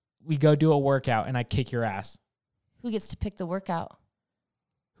we go do a workout and I kick your ass. Who gets to pick the workout?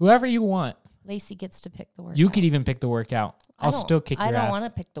 Whoever you want. Lacey gets to pick the workout. You could even pick the workout. I'll still kick your ass. I don't want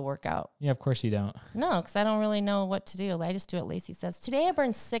to pick the workout. Yeah, of course you don't. No, because I don't really know what to do. I just do what Lacey says. Today I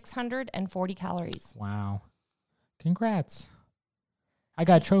burned 640 calories. Wow. Congrats. I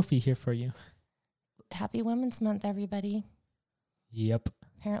got a trophy here for you. Happy Women's Month, everybody. Yep.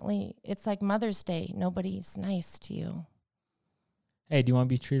 Apparently, it's like Mother's Day. Nobody's nice to you. Hey, do you want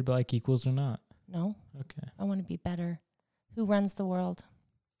to be treated like equals or not? No. Okay. I want to be better. Who runs the world?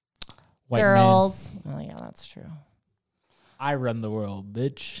 White girls. Man. Oh, yeah, that's true. I run the world,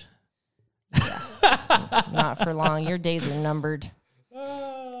 bitch. Yeah. Not for long. Your days are numbered.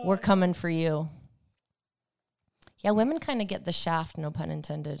 We're coming for you. Yeah, women kind of get the shaft, no pun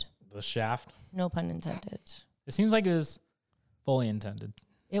intended. The shaft? No pun intended. It seems like it was fully intended.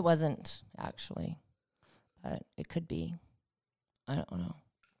 It wasn't, actually. But it could be. I don't know.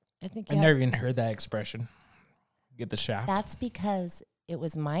 I've never even heard that expression. Get the shaft. That's because it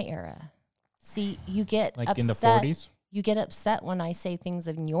was my era. See, you get like upset. In the 40s? You get upset when I say things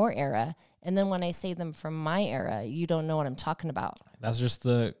in your era, and then when I say them from my era, you don't know what I'm talking about. That's just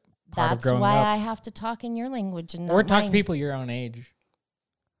the part of growing up. That's why I have to talk in your language and not or talk mine. to people your own age.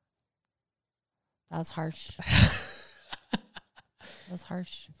 That was harsh. That was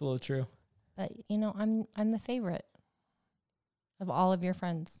harsh. It's a little true. But I'm the favorite of all of your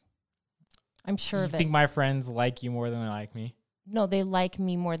friends. I'm sure of it. You think my friends like you more than they like me? No, they like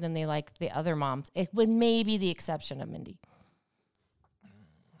me more than they like the other moms. It would maybe the exception of Mindy.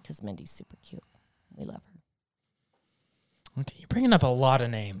 Because Mindy's super cute. We love her. Okay, you're bringing up a lot of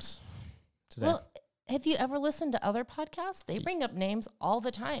names today. Well, have you ever listened to other podcasts? They bring up names all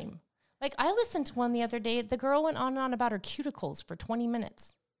the time. Like, I listened to one the other day. The girl went on and on about her cuticles for 20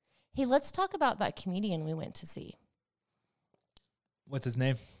 minutes. Hey, let's talk about that comedian we went to see. What's his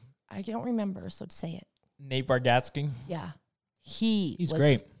name? I don't remember, so say it. Nate Bargatze. Yeah. He's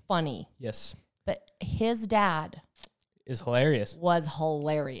great. Funny. Yes. But his dad is hilarious. Was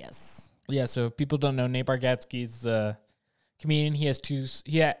hilarious. Yeah, so if people don't know, Nate Bargatze's a comedian. He has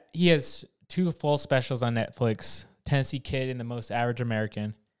two full specials on Netflix. Tennessee Kid and The Most Average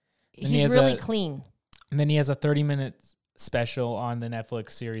American. He's really clean. And then he has a 30-minute special on the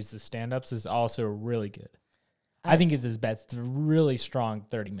Netflix series The Stand-Ups is also really good. I think it's his best. It's a really strong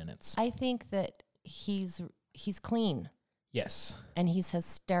 30 minutes. I think that he's clean. Yes. And he's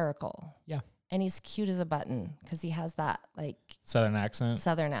hysterical. Yeah. And he's cute as a button because he has that like Southern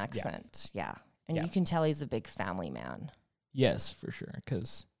accent. Yeah. And you can tell he's a big family man. Yes, for sure.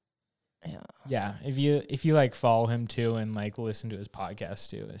 Because if you like follow him too and like listen to his podcast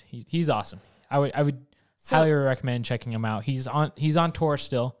too, he's awesome. I would highly recommend checking him out. He's on tour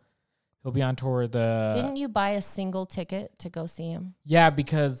still. He'll be on tour. Didn't you buy a single ticket to go see him? Yeah,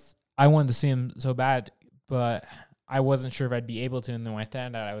 because I wanted to see him so bad, but I wasn't sure if I'd be able to. And then when I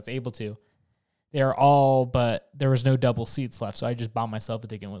found out I was able to, but there was no double seats left. So I just bought myself a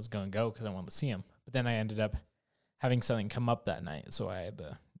ticket and was going to go because I wanted to see him. But then I ended up having something come up that night. So I had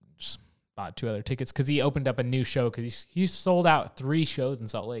to just bought 2 other tickets because he opened up a new show because he sold out 3 shows in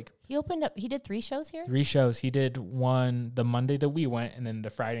Salt Lake. He did 3 shows here? 3 shows. He did one the Monday that we went and then the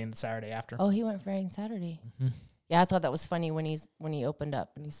Friday and the Saturday after. Oh, he went Friday and Saturday. Mm-hmm. Yeah, I thought that was funny when he opened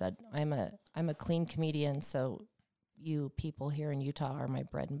up and he said, I'm a clean comedian, so you people here in Utah are my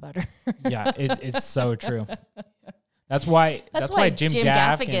bread and butter. Yeah, it's so true. That's why Jim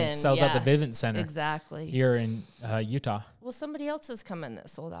Gaffigan sells out the Vivint Center. Exactly. Here in Utah. Well, somebody else has come in that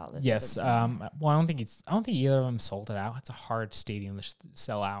sold out. Yes. Well, I don't think either of them sold it out. It's a hard stadium to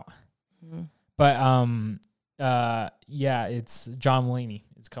sell out. Mm-hmm. But it's John Mulaney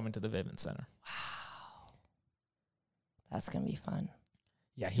is coming to the Vivint Center. Wow. That's gonna be fun.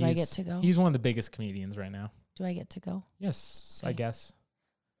 Yeah, do I get to go? He's one of the biggest comedians right now. Do I get to go? Yes, okay. I guess.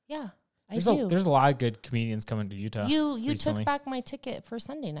 Yeah. There's a lot of good comedians coming to Utah. You took back my ticket for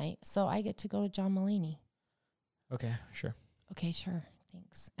Sunday night, so I get to go to John Mulaney. Okay, sure. Okay, sure.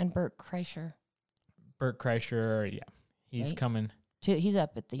 Thanks. And Burke Kreischer. Yeah. He's coming. He's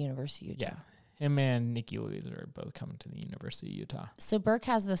up at the University of Utah. Yeah. Him and Nikki Louise are both coming to the University of Utah. So Burke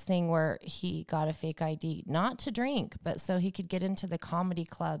has this thing where he got a fake ID, not to drink, but so he could get into the comedy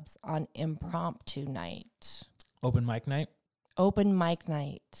clubs on impromptu night. Open mic night? Open mic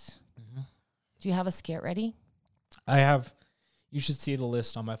night. Mm-hmm. Do you have a skit ready? I have. You should see the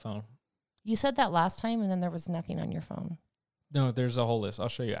list on my phone. You said that last time, and then there was nothing on your phone. No, there's a whole list. I'll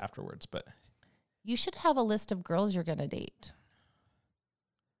show you afterwards, but You should have a list of girls you're going to date.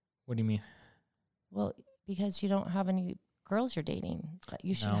 What do you mean? Well, because you don't have any girls you're dating.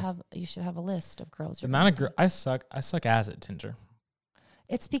 You should have a list of girls. The amount of girl I suck ass at Tinder.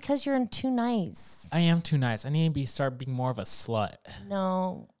 It's because you're too nice. I am too nice. I need to start being more of a slut.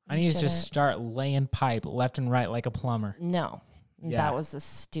 No. I need to just start laying pipe left and right like a plumber. No. Yeah. That was the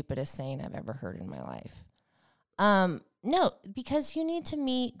stupidest saying I've ever heard in my life. No, because you need to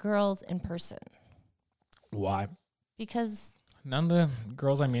meet girls in person. Why? Because none of the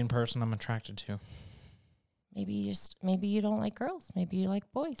girls I meet in person I'm attracted to. Maybe you don't like girls. Maybe you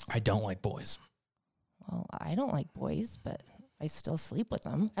like boys. I don't like boys. Well, I don't like boys, but I still sleep with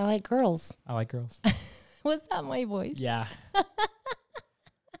them. I like girls. I like girls. Was that my voice? Yeah.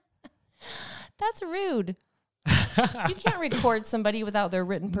 That's rude. You can't record somebody without their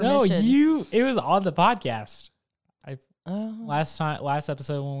written permission. No, it was on the podcast. Last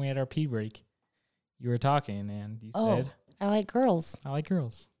episode when we had our pee break, you were talking and you said, I like girls. I like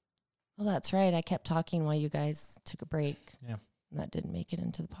girls. Well, that's right. I kept talking while you guys took a break. Yeah. And that didn't make it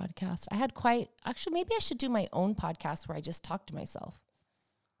into the podcast. Actually, maybe I should do my own podcast where I just talk to myself.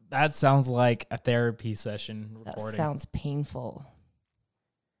 That sounds like a therapy session recording. That sounds painful.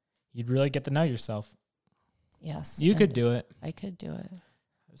 You'd really get to know yourself. Yes. You could do it. I could do it.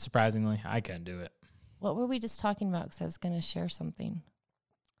 Surprisingly, I couldn't do it. What were we just talking about? Because I was going to share something.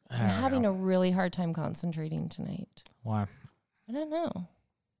 I'm I'm having a really hard time concentrating tonight. Why? I don't know.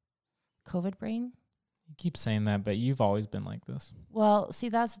 COVID brain? You keep saying that, but you've always been like this. Well, see,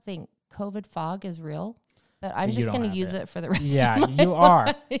 that's the thing. COVID fog is real, but I'm just going to use it for the rest of my life. Yeah, you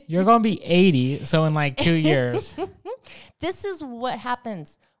are. You're going to be 80, so in like 2 years. This is what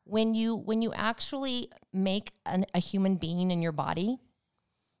happens when you actually make a human being in your body.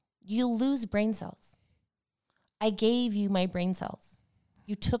 You lose brain cells. I gave you my brain cells.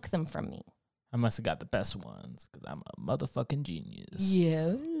 You took them from me. I must have got the best ones because I'm a motherfucking genius.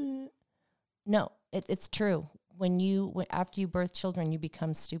 Yeah. No, it's true. After you birth children, you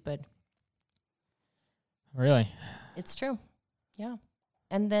become stupid. Really? It's true. Yeah.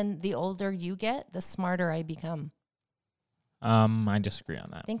 And then the older you get, the smarter I become. I disagree on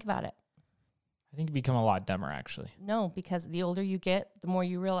that. Think about it. I think you become a lot dumber, actually. No, because the older you get, the more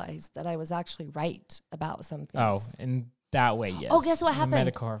you realize that I was actually right about some things. Oh, in that way, yes. Oh, guess what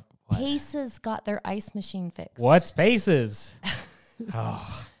happened? What? Paces got their ice machine fixed. What's Paces?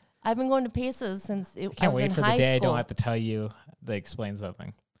 Oh. I've been going to Paces since I was in high school. Can't wait for the day I don't have to tell you they explain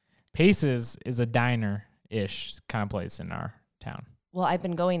something. Paces is a diner-ish kind of place in our town. Well, I've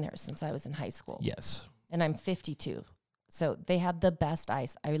been going there since I was in high school. Yes. And I'm 52. So they have the best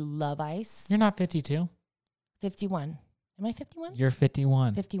ice. I love ice. You're not 52. 51. Am I 51? You're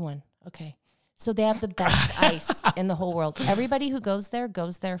 51. 51. Okay. So they have the best ice in the whole world. Everybody who goes there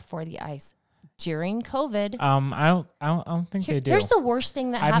for the ice. During COVID. I don't think they do. Here's the worst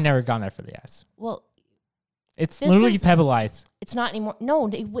thing that happened. I've never gone there for the ice. Well, it's literally pebble ice. It's not anymore. No,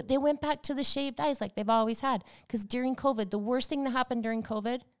 they went back to the shaved ice like they've always had. Because during COVID, the worst thing that happened during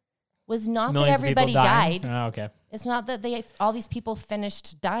COVID was not that everybody died. Oh, okay. It's not that all these people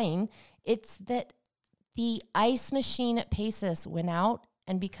finished dying. It's that the ice machine at Paces went out,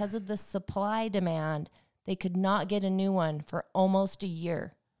 and because of the supply demand, they could not get a new one for almost a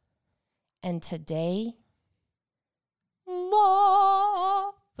year. And today,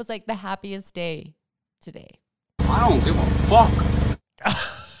 was like the happiest day today. I don't give a fuck.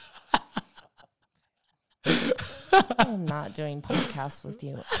 I'm not doing podcasts with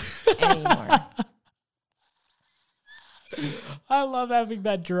you anymore. I love having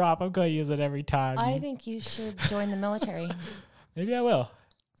that drop. I'm going to use it every time. I think you should join the military. Maybe I will.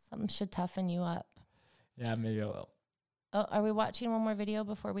 Something should toughen you up. Yeah, maybe I will. Oh, are we watching one more video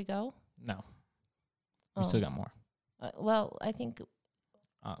before we go? No. We still got more. Well, I think...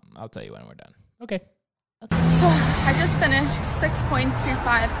 I'll tell you when we're done. Okay. So I just finished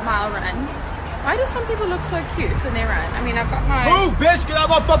 6.25 mile run. Why do some people look so cute when they run? I mean, I've got my... Move, bitch! Get out of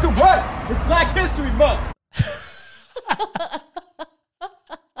my fucking way! It's Black History Month!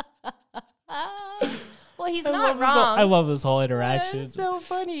 Well, he's not wrong. I love this whole interaction. It's so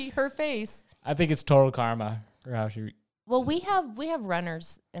funny. Her face. I think it's total karma for how she... Well, we have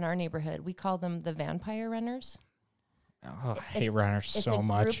runners in our neighborhood. We call them the vampire runners. Oh, I hate runners so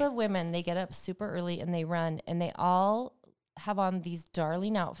much. It's a group of women. They get up super early and they run, and they all have on these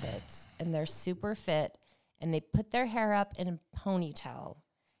darling outfits, and they're super fit, and they put their hair up in a ponytail,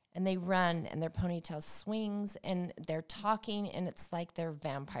 and they run, and their ponytail swings, and they're talking, and it's like they're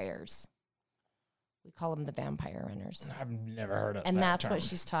vampires. We call them the vampire runners. I've never heard of that. And that's term. what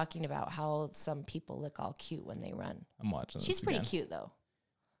she's talking about, how some people look all cute when they run. I'm watching this She's pretty again. cute, though.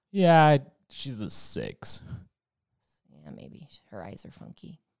 Yeah, She's a 6. Yeah, maybe. Her eyes are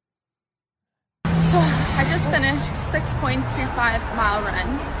funky. So I just finished 6.25 mile run.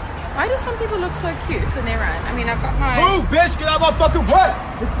 Why do some people look so cute when they run? I mean, I've got my... Move, bitch! Get out of my fucking way!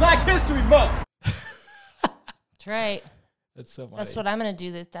 It's Black History Month! That's right. That's so funny. That's what I'm going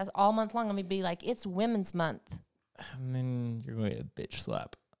to do. That's all month long. I'm going to be like, it's Women's Month. And then you're going to bitch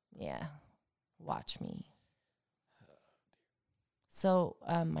slap. Yeah. Watch me. So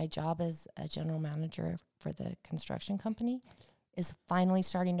my job as a general manager for the construction company is finally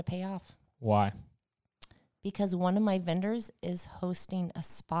starting to pay off. Why? Because one of my vendors is hosting a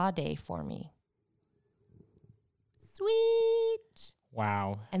spa day for me. Sweet.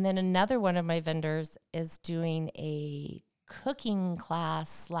 Wow. And then another one of my vendors is doing a cooking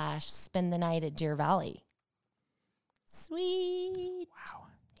class / spend the night at Deer Valley. Sweet. Wow.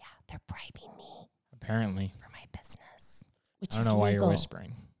 Yeah, they're bribing me. Apparently. For my business. Which I don't is know why legal. you're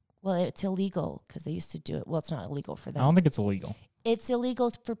whispering. Well, it's illegal because they used to do it. Well, it's not illegal for them. I don't think it's illegal. It's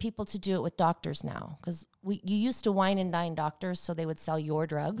illegal for people to do it with doctors now because you used to wine and dine doctors so they would sell your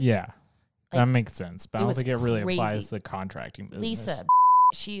drugs. Yeah. Like, that makes sense. But I don't think it really crazy. applies to the contracting business. Lisa,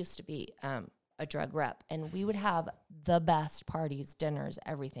 she used to be a drug rep, and we would have the best parties, dinners,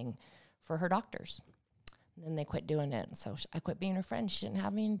 everything for her doctors. And then they quit doing it, and so I quit being her friend. She didn't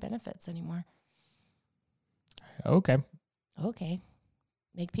have any benefits anymore. Okay.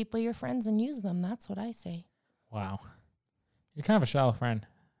 Make people your friends and use them. That's what I say. Wow. You're kind of a shallow friend.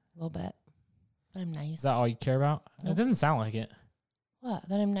 A little bit. But I'm nice. Is that all you care about? Nope. It doesn't sound like it. What?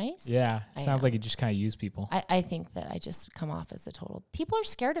 That I'm nice? Yeah. I Sounds am. like you just kind of use people. I think that I just come off as a total... People are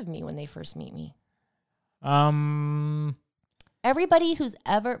scared of me when they first meet me. Everybody who's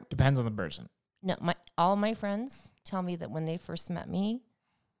ever... Depends on the person. No, all my friends tell me that when they first met me,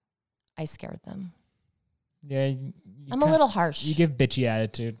 I scared them. Yeah. I'm a little harsh. You give bitchy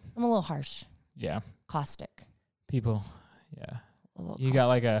attitude. I'm a little harsh. Yeah. Caustic. People. Yeah. A little You caustic. got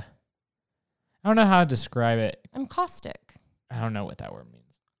like a... I don't know how to describe it. I'm caustic. I don't know what that word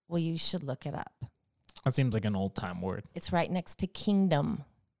means. Well, you should look it up. That seems like an old time word. It's right next to kingdom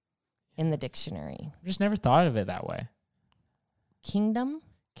in the dictionary. I just never thought of it that way. Kingdom?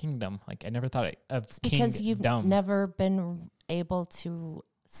 Kingdom. Like I never thought of It's because you've kingdom. never been able to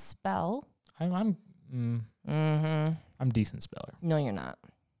spell. I'm decent speller. No, you're not.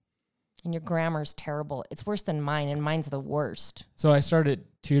 And your grammar's terrible. It's worse than mine, and mine's the worst. So I started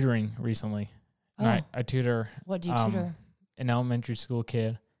tutoring recently. Oh. And I tutor. What do you tutor? An elementary school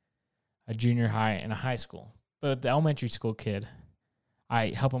kid, a junior high, and a high school. But the elementary school kid, I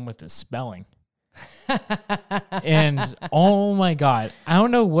help him with his spelling. And oh my God, I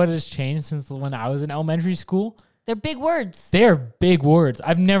don't know what has changed since when I was in elementary school. They're big words. They're big words.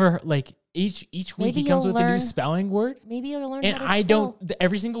 I've never each week Maybe he comes you'll with a new learn- spelling word. Maybe you'll learn And how to I spell. don't,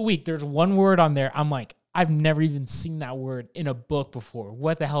 every single week, there's one word on there. I'm like, I've never even seen that word in a book before.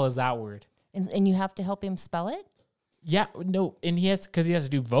 What the hell is that word? And you have to help him spell it? Yeah, no. And because he has to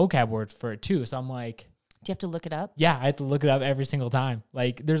do vocab words for it too. So I'm like, Do you have to look it up? yeah, I have to look it up every single time.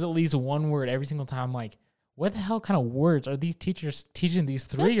 Like there's at least one word every single time. I'm like, what the hell kind of words are these teachers teaching these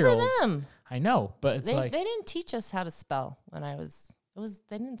 3-year-olds? Good for them. I know, but it's They didn't teach us how to spell when we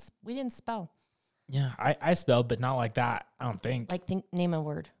didn't spell. yeah, I spelled, but not like that. I don't think. Name a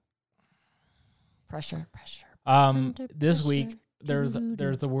word. Pressure. This week pressure.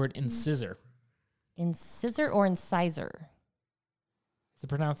 there's the word incisor. Incisor or incisor? Is it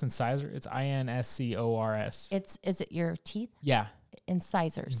pronounced incisor? It's INSCORS. Is it your teeth? Yeah.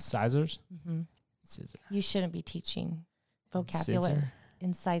 Incisors. Incisors? Mm-hmm. Incisor. You shouldn't be teaching vocabulary.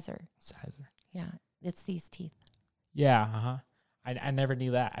 Incisor. Incisor. Yeah, it's these teeth. Yeah, uh-huh. I never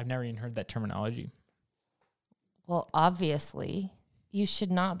knew that. I've never even heard that terminology. Well, obviously, you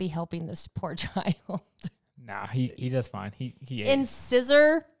should not be helping this poor child. Nah, he does fine. He ate.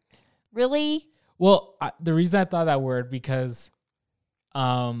 Incisor? Really? Well, the reason I thought that word because he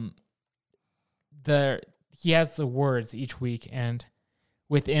has the words each week, and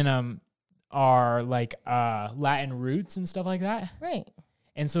within them are like Latin roots and stuff like that. Right.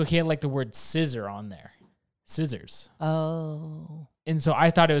 And so he had like the word scissor on there. Scissors. Oh. And so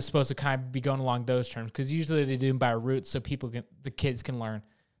I thought it was supposed to kind of be going along those terms because usually they do them by roots so the kids can learn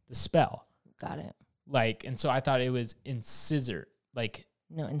the spell. Got it. And so I thought it was incisor, like.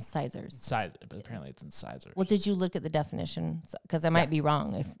 No, incisors. Incisor, but apparently it's incisor. Well, did you look at the definition? Because I might be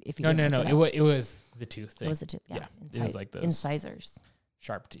wrong if you. No. It was the tooth thing. It was the tooth. Yeah. It was like those incisors.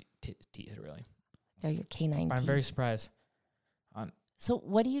 sharp teeth, really. They're your canine I'm teeth. very surprised. So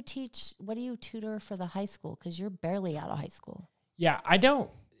what do you teach? What do you tutor for the high school? Because you're barely out of high school. Yeah, I don't.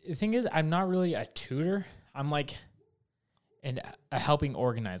 The thing is, I'm not really a tutor. I'm like a helping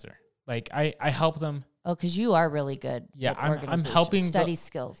organizer. Like I help them. Oh, because you are really good. Yeah, I'm helping study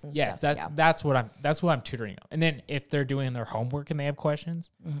skills and stuff. That's what I'm tutoring them. And then if they're doing their homework and they have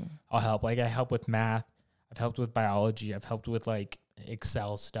questions, I'll help. Like I help with math. I've helped with biology. I've helped with like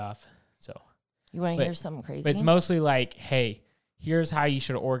Excel stuff. So you want to hear something crazy? But it's mostly like, hey, here's how you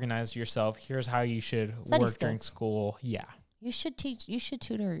should organize yourself. Here's how you should work during school. Yeah. You should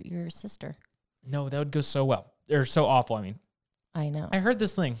tutor your sister. No, that would go so well. Or so awful, I mean. I know. I heard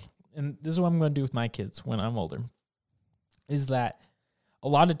this thing, and this is what I'm going to do with my kids when I'm older, is that a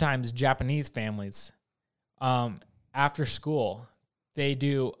lot of times Japanese families, after school, they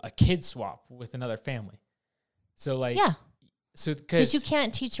do a kid swap with another family. So like, yeah. So because you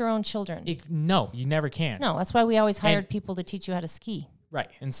can't teach your own children. No, you never can. No, that's why we always hired people to teach you how to ski. Right.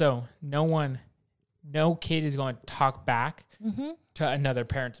 And so no kid is going to talk back to another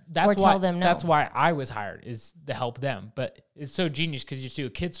parent. Tell them no. That's why I was hired, is to help them. But it's so genius because you just do a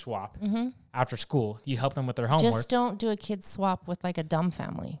kid swap after school. You help them with their homework. Just don't do a kid swap with like a dumb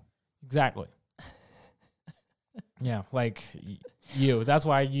family. Exactly. Yeah, like you. That's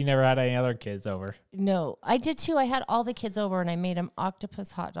why you never had any other kids over. No, I did too. I had all the kids over and I made them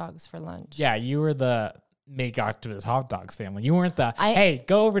octopus hot dogs for lunch. Yeah, you were the make octopus hot dogs family. You weren't the, hey,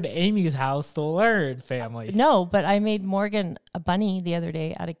 go over to Amy's house to learn family. No, but I made Morgan a bunny the other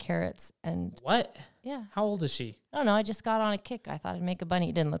day out of carrots. And what? Yeah. How old is she? I don't know. I just got on a kick. I thought I'd make a bunny.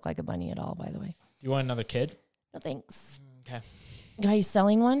 It didn't look like a bunny at all, by the way. Do you want another kid? No, thanks. Okay. Are you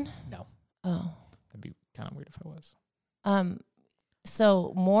selling one? No. Oh. That'd be kind of weird if I was.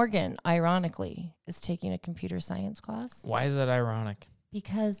 So Morgan, ironically, is taking a computer science class. Why is that ironic?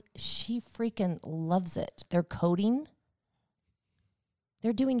 Because she freaking loves it. They're coding.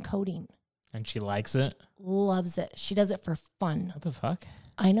 They're doing coding. And she likes it? She loves it. She does it for fun. What the fuck?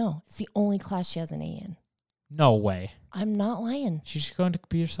 I know. It's the only class she has an A in. No way. I'm not lying. She should go into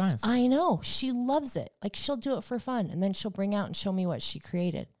computer science. I know. She loves it. Like, she'll do it for fun, and then she'll bring out and show me what she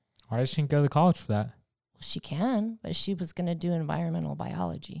created. Why does she go to college for that? Well, she can, but she was going to do environmental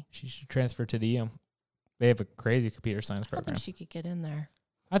biology. She should transfer to the They have a crazy computer science program. I think she could get in there.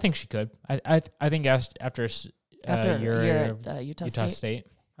 I think she could. I think after you're at Utah State,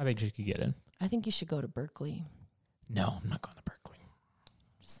 I think she could get in. I think you should go to Berkeley. No, I'm not going to Berkeley.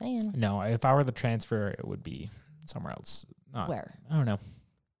 Just saying. No, if I were the transfer, it would be somewhere else. Not where? I don't know.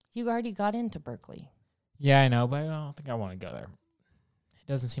 You already got into Berkeley. Yeah, I know, but I don't think I want to go there. It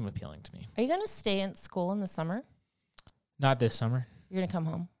doesn't seem appealing to me. Are you going to stay in school in the summer? Not this summer. You're going to come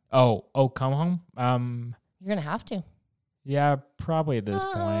home? Oh, come home? You're going to have to. Yeah, probably at this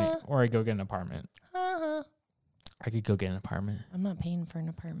point. Or I go get an apartment. I could go get an apartment. I'm not paying for an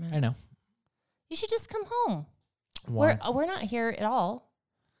apartment. I know. You should just come home. Why? We're not here at all.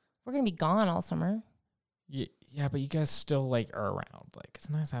 We're going to be gone all summer. Yeah, but you guys still like are around. Like, it's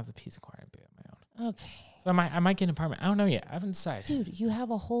nice to have the peace and quiet to be on my own. Okay. So I might get an apartment. I don't know yet. I haven't decided. Dude, you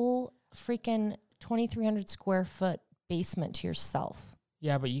have a whole freaking 2,300 square foot basement to yourself.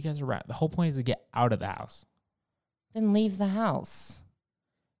 Yeah, but you guys are right. The whole point is to get out of the house. Then leave the house.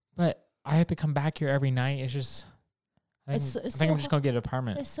 But I have to come back here every night. It's just, I think I'm just going to get an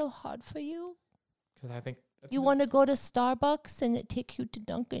apartment. It's so hard for you. Because I think. You want to go to Starbucks and it take you to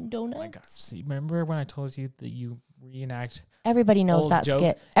Dunkin' Donuts? Oh my God. See, remember when I told you that you reenact? Everybody knows that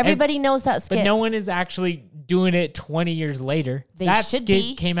skit. Everybody knows that skit. But no one is actually doing it 20 years later. That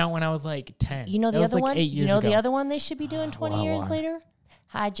skit came out when I was like 10. You know the other one? 8 years ago. The other one they should be doing 20 years later?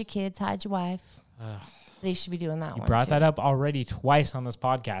 Hide your kids, hide your wife. They should be doing that one. You brought that up already twice on this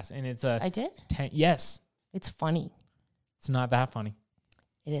podcast. And it's I did? Yes. It's funny. It's not that funny.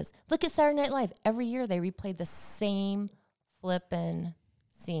 It is. Look at Saturday Night Live. Every year they replay the same flippin'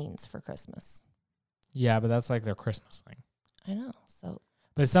 scenes for Christmas. Yeah, but that's like their Christmas thing. I know. So,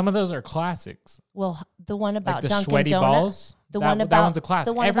 but some of those are classics. Well, the one about like the Dunkin' sweaty Donuts. Balls. That one's a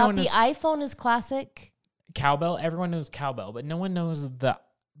classic. The one everyone about the iPhone is classic. Cowbell. Everyone knows Cowbell, but no one knows the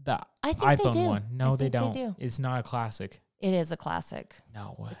I think iPhone they do. one. No, they don't. do. It's not a classic. It is a classic.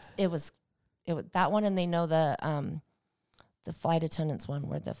 No. It was that one, and they know the flight attendants one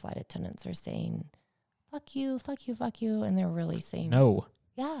where the flight attendants are saying, fuck you, fuck you, fuck you. And they're really saying, no.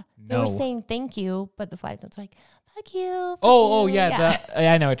 Yeah. They were saying thank you, but the flight attendants were like, fuck you. Oh, yeah.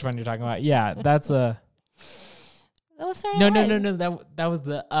 I know which one you're talking about. Yeah, that's a. That was No. That was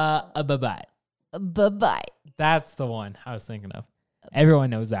the bye-bye. Bye-bye. That's the one I was thinking of. Everyone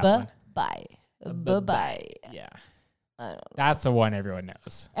knows that one. Bye. Bye-bye. Yeah. That's the one everyone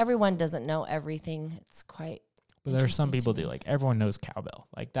knows. Everyone doesn't know everything. It's quite. But there are some people do. Like, everyone knows cowbell.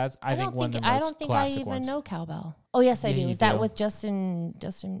 Like, that's, I think, one of the most I don't think I even know cowbell. Oh, yes, I do. Is that with Justin,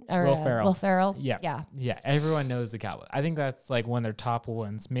 or Will Ferrell? Will Ferrell? Yeah. Yeah. Yeah. Everyone knows the cowbell. I think that's like one of their top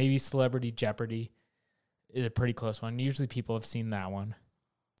ones. Maybe Celebrity Jeopardy is a pretty close one. Usually people have seen that one.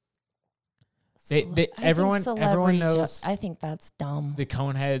 Everyone knows. I think that's dumb. The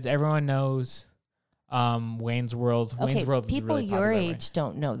Coneheads. Everyone knows Wayne's World. Okay, Wayne's World people is really your popular, age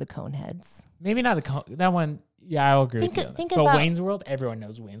don't know the Coneheads. Maybe not that one. Yeah, I'll agree with you. Think but about Wayne's World, everyone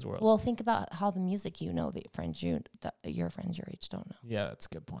knows Wayne's World. Well, think about how the music your friends your age don't know. Yeah, that's a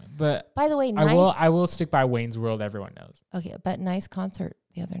good point. But by the way, I will stick by Wayne's World. Everyone knows. Okay, but nice concert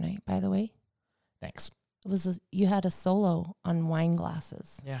the other night. By the way, thanks. It was you had a solo on wine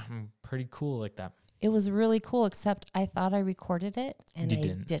glasses. Yeah, I'm pretty cool like that. It was really cool, except I thought I recorded it and I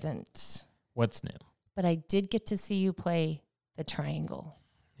didn't. What's new? But I did get to see you play the triangle.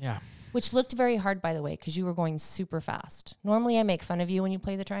 Yeah. Which looked very hard, by the way, because you were going super fast. Normally, I make fun of you when you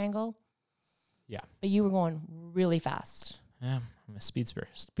play the triangle. Yeah. But you were going really fast. Yeah, I'm a speedster.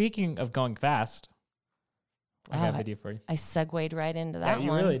 Speaking of going fast, I got a video for you. I segued right into that one.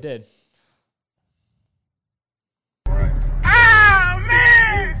 Yeah, you really did. Oh,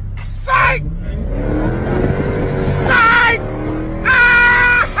 man! Psych! Psych!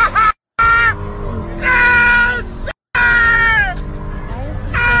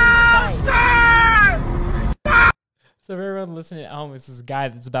 So for everyone listening at home, it's this guy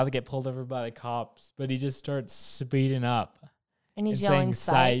that's about to get pulled over by the cops, but he just starts speeding up. And he's yelling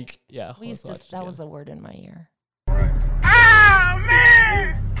psych. Yeah. That was a word in my ear. Oh,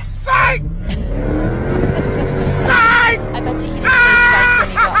 man! Psych! Psych! I bet you he didn't say psych when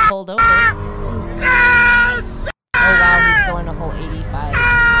he got pulled over. Oh, wow, he's going a whole 85.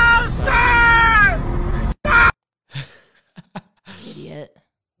 Idiot.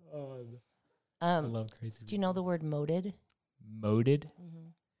 I love crazy people. Do you know the word moded? Moded? Mm-hmm.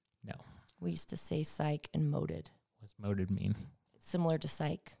 No. We used to say psych and moded. What's moded mean? It's similar to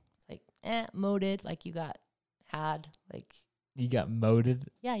psych. It's like, moded, like you got had, like. You got moded?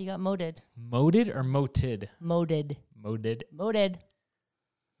 Yeah, you got moded. Moded or moted? Moded. Moded? Moded.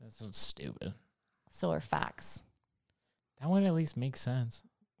 That sounds stupid. So are facts. That one at least makes sense.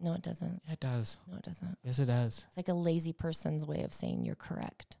 No, it doesn't. Yeah, it does. No, it doesn't. Yes, it does. It's like a lazy person's way of saying you're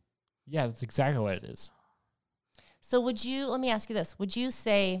correct. Yeah, that's exactly what it is. So let me ask you this. Would you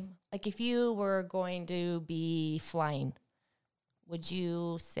say, like if you were going to be flying, would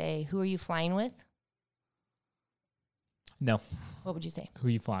you say, who are you flying with? No. What would you say? Who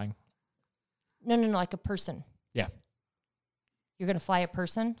are you flying? No, like a person. Yeah. You're going to fly a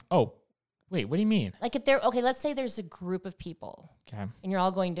person? Oh, wait, what do you mean? Like let's say there's a group of people. Okay. And you're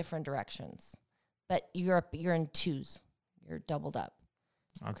all going different directions, but you're in twos. You're doubled up.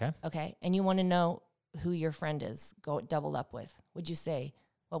 Okay. Okay. And you want to know who your friend is doubled up with. What would you say?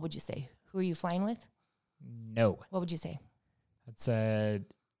 Who are you flying with? No. What would you say? That's who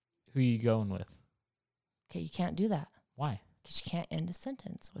are you going with? Okay, you can't do that. Why? Because you can't end a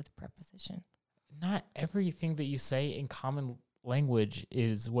sentence with a preposition. Not everything that you say in common language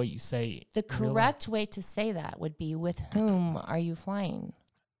is what you say. The correct way to say that would be, with whom are you flying?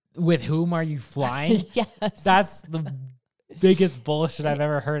 With whom are you flying? Yes. That's the biggest bullshit I've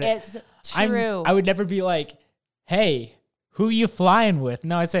ever heard. It's true. I would never be like, hey, who are you flying with?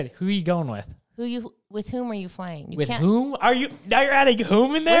 No, I said, who are you going with? With whom are you flying? Whom are you? Now you're adding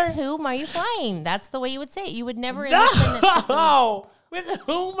whom in there? With whom are you flying? That's the way you would say it. You would never. No. With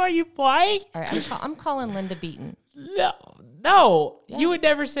whom are you flying? All right, I'm calling Linda Beaton. No. Yeah. You would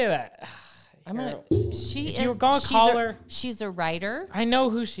never say that. She's a writer. I know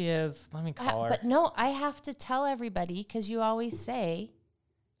who she is. Let me call her. But no, I have to tell everybody because you always say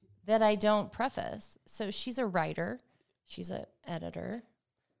that I don't preface. So she's a writer. She's an editor.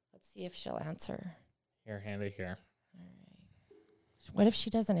 Let's see if she'll answer. Here, hand it here. All right. What if she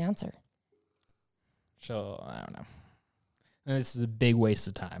doesn't answer? I don't know. This is a big waste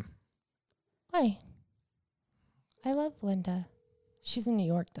of time. Why? I love Linda. She's in New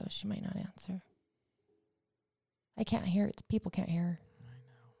York, though. She might not answer. I can't hear it. People can't hear her. I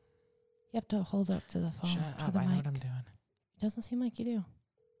know. You have to hold up to the phone. Shut up. I know what I'm doing. It doesn't seem like you do.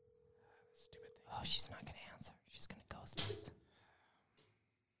 Stupid thing. Oh, she's not going to answer. She's going to ghost us.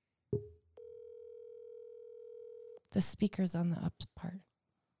 The speaker's on the up part.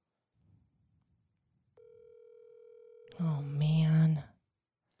 Oh, man.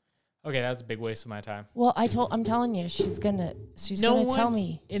 Okay, that's a big waste of my time. Well, I'm telling you, she's gonna tell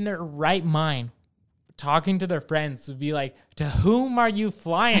me. In their right mind, talking to their friends would be like, to whom are you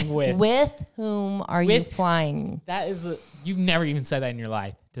flying with? With whom are you flying? That is you've never even said that in your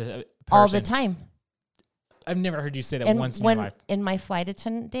life. To a person. All the time. I've never heard you say that once in your life. In my flight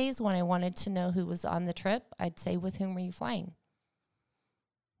attendant days, when I wanted to know who was on the trip, I'd say, with whom were you flying?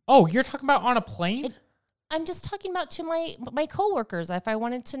 Oh, you're talking about on a plane? I'm just talking about to my coworkers. If I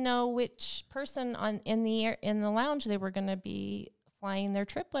wanted to know which person in the lounge they were going to be flying their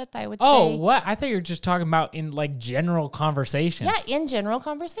trip with, I would say. Oh, what? I thought you were just talking about in like general conversation. Yeah, in general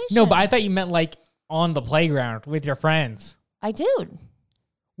conversation. No, but I thought you meant like on the playground with your friends. I do.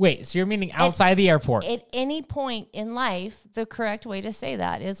 Wait, so you're meaning outside the airport? At any point in life, the correct way to say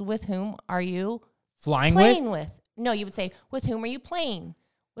that is, with whom are you playing with? No, you would say, with whom are you playing?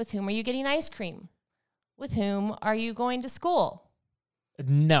 With whom are you getting ice cream? With whom are you going to school?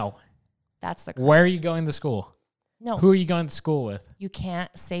 No. That's the correct. Where are you going to school? No. Who are you going to school with? You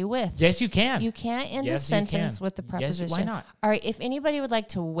can't say with. Yes, you can. You can't end a sentence with the preposition. Yes, why not? All right, if anybody would like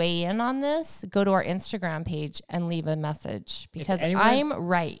to weigh in on this, go to our Instagram page and leave a message, because I'm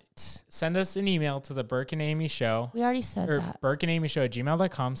right. Send us an email to the Burke and Amy Show. We already said that.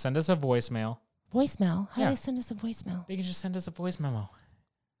 burkeandamyshow@gmail.com. Send us a voicemail. Voicemail? How do they send us a voicemail? They can just send us a voice memo.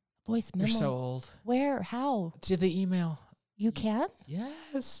 Voice memo? You're so old. Where? How? To the email. You can?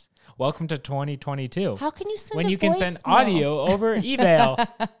 Yes. Welcome to 2022. How can you send when a you can send audio over email?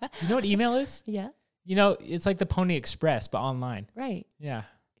 You know what email is? Yeah. You know, it's like the Pony Express, but online. Right. Yeah.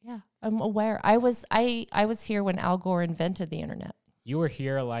 Yeah. I'm aware. I was here when Al Gore invented the internet. You were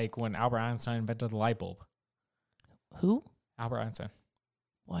here like when Albert Einstein invented the light bulb. Who? Albert Einstein.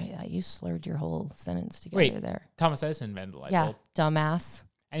 Boy, you slurred your whole sentence together there. Thomas Edison invented the light bulb. Yeah, dumbass.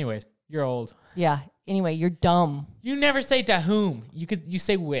 Anyways, you're old. Yeah. Anyway, you're dumb. You never say to whom. You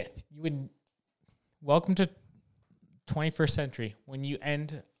say with. You would. Welcome to 21st century. When you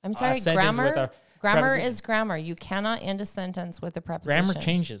end. I'm sorry. Grammar is grammar. You cannot end a sentence with a preposition. Grammar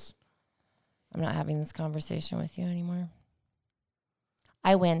changes. I'm not having this conversation with you anymore.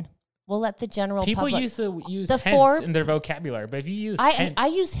 I win. We'll let the general people public. used to use hence in their vocabulary, but if you use hence, I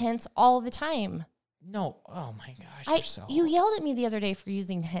use hence all the time. No. Oh my gosh. You yelled at me the other day for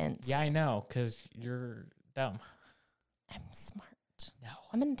using hence. Yeah, I know, because you're dumb. I'm smart. No.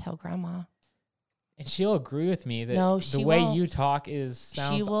 I'm going to tell Grandma. And she'll agree with me that the way you talk sounds.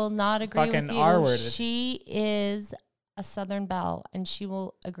 She will not agree with you. R-worded. She is a Southern belle, and she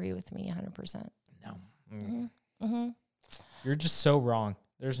will agree with me 100%. No. Mm-hmm. Mm-hmm. You're just so wrong.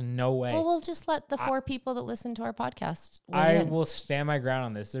 There's no way. Well, we'll just let the 4 people that listen to our podcast will stand my ground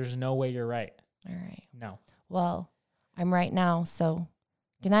on this. There's no way you're right. All right. No. Well, I'm right now, so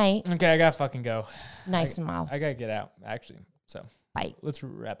good night. Okay, I gotta fucking go. Nice mouth. I gotta get out, actually. So bye. Let's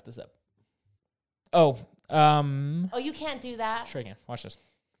wrap this up. Oh, you can't do that. Sure I can. Watch this.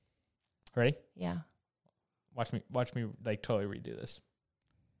 Ready? Yeah. Watch me like totally redo this.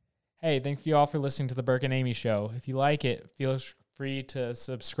 Hey, thank you all for listening to the Burke and Amy Show. If you like it, feel free to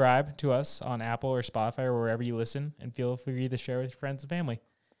subscribe to us on Apple or Spotify or wherever you listen, and feel free to share with your friends and family.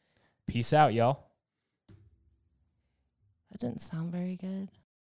 Peace out, y'all. That didn't sound very good.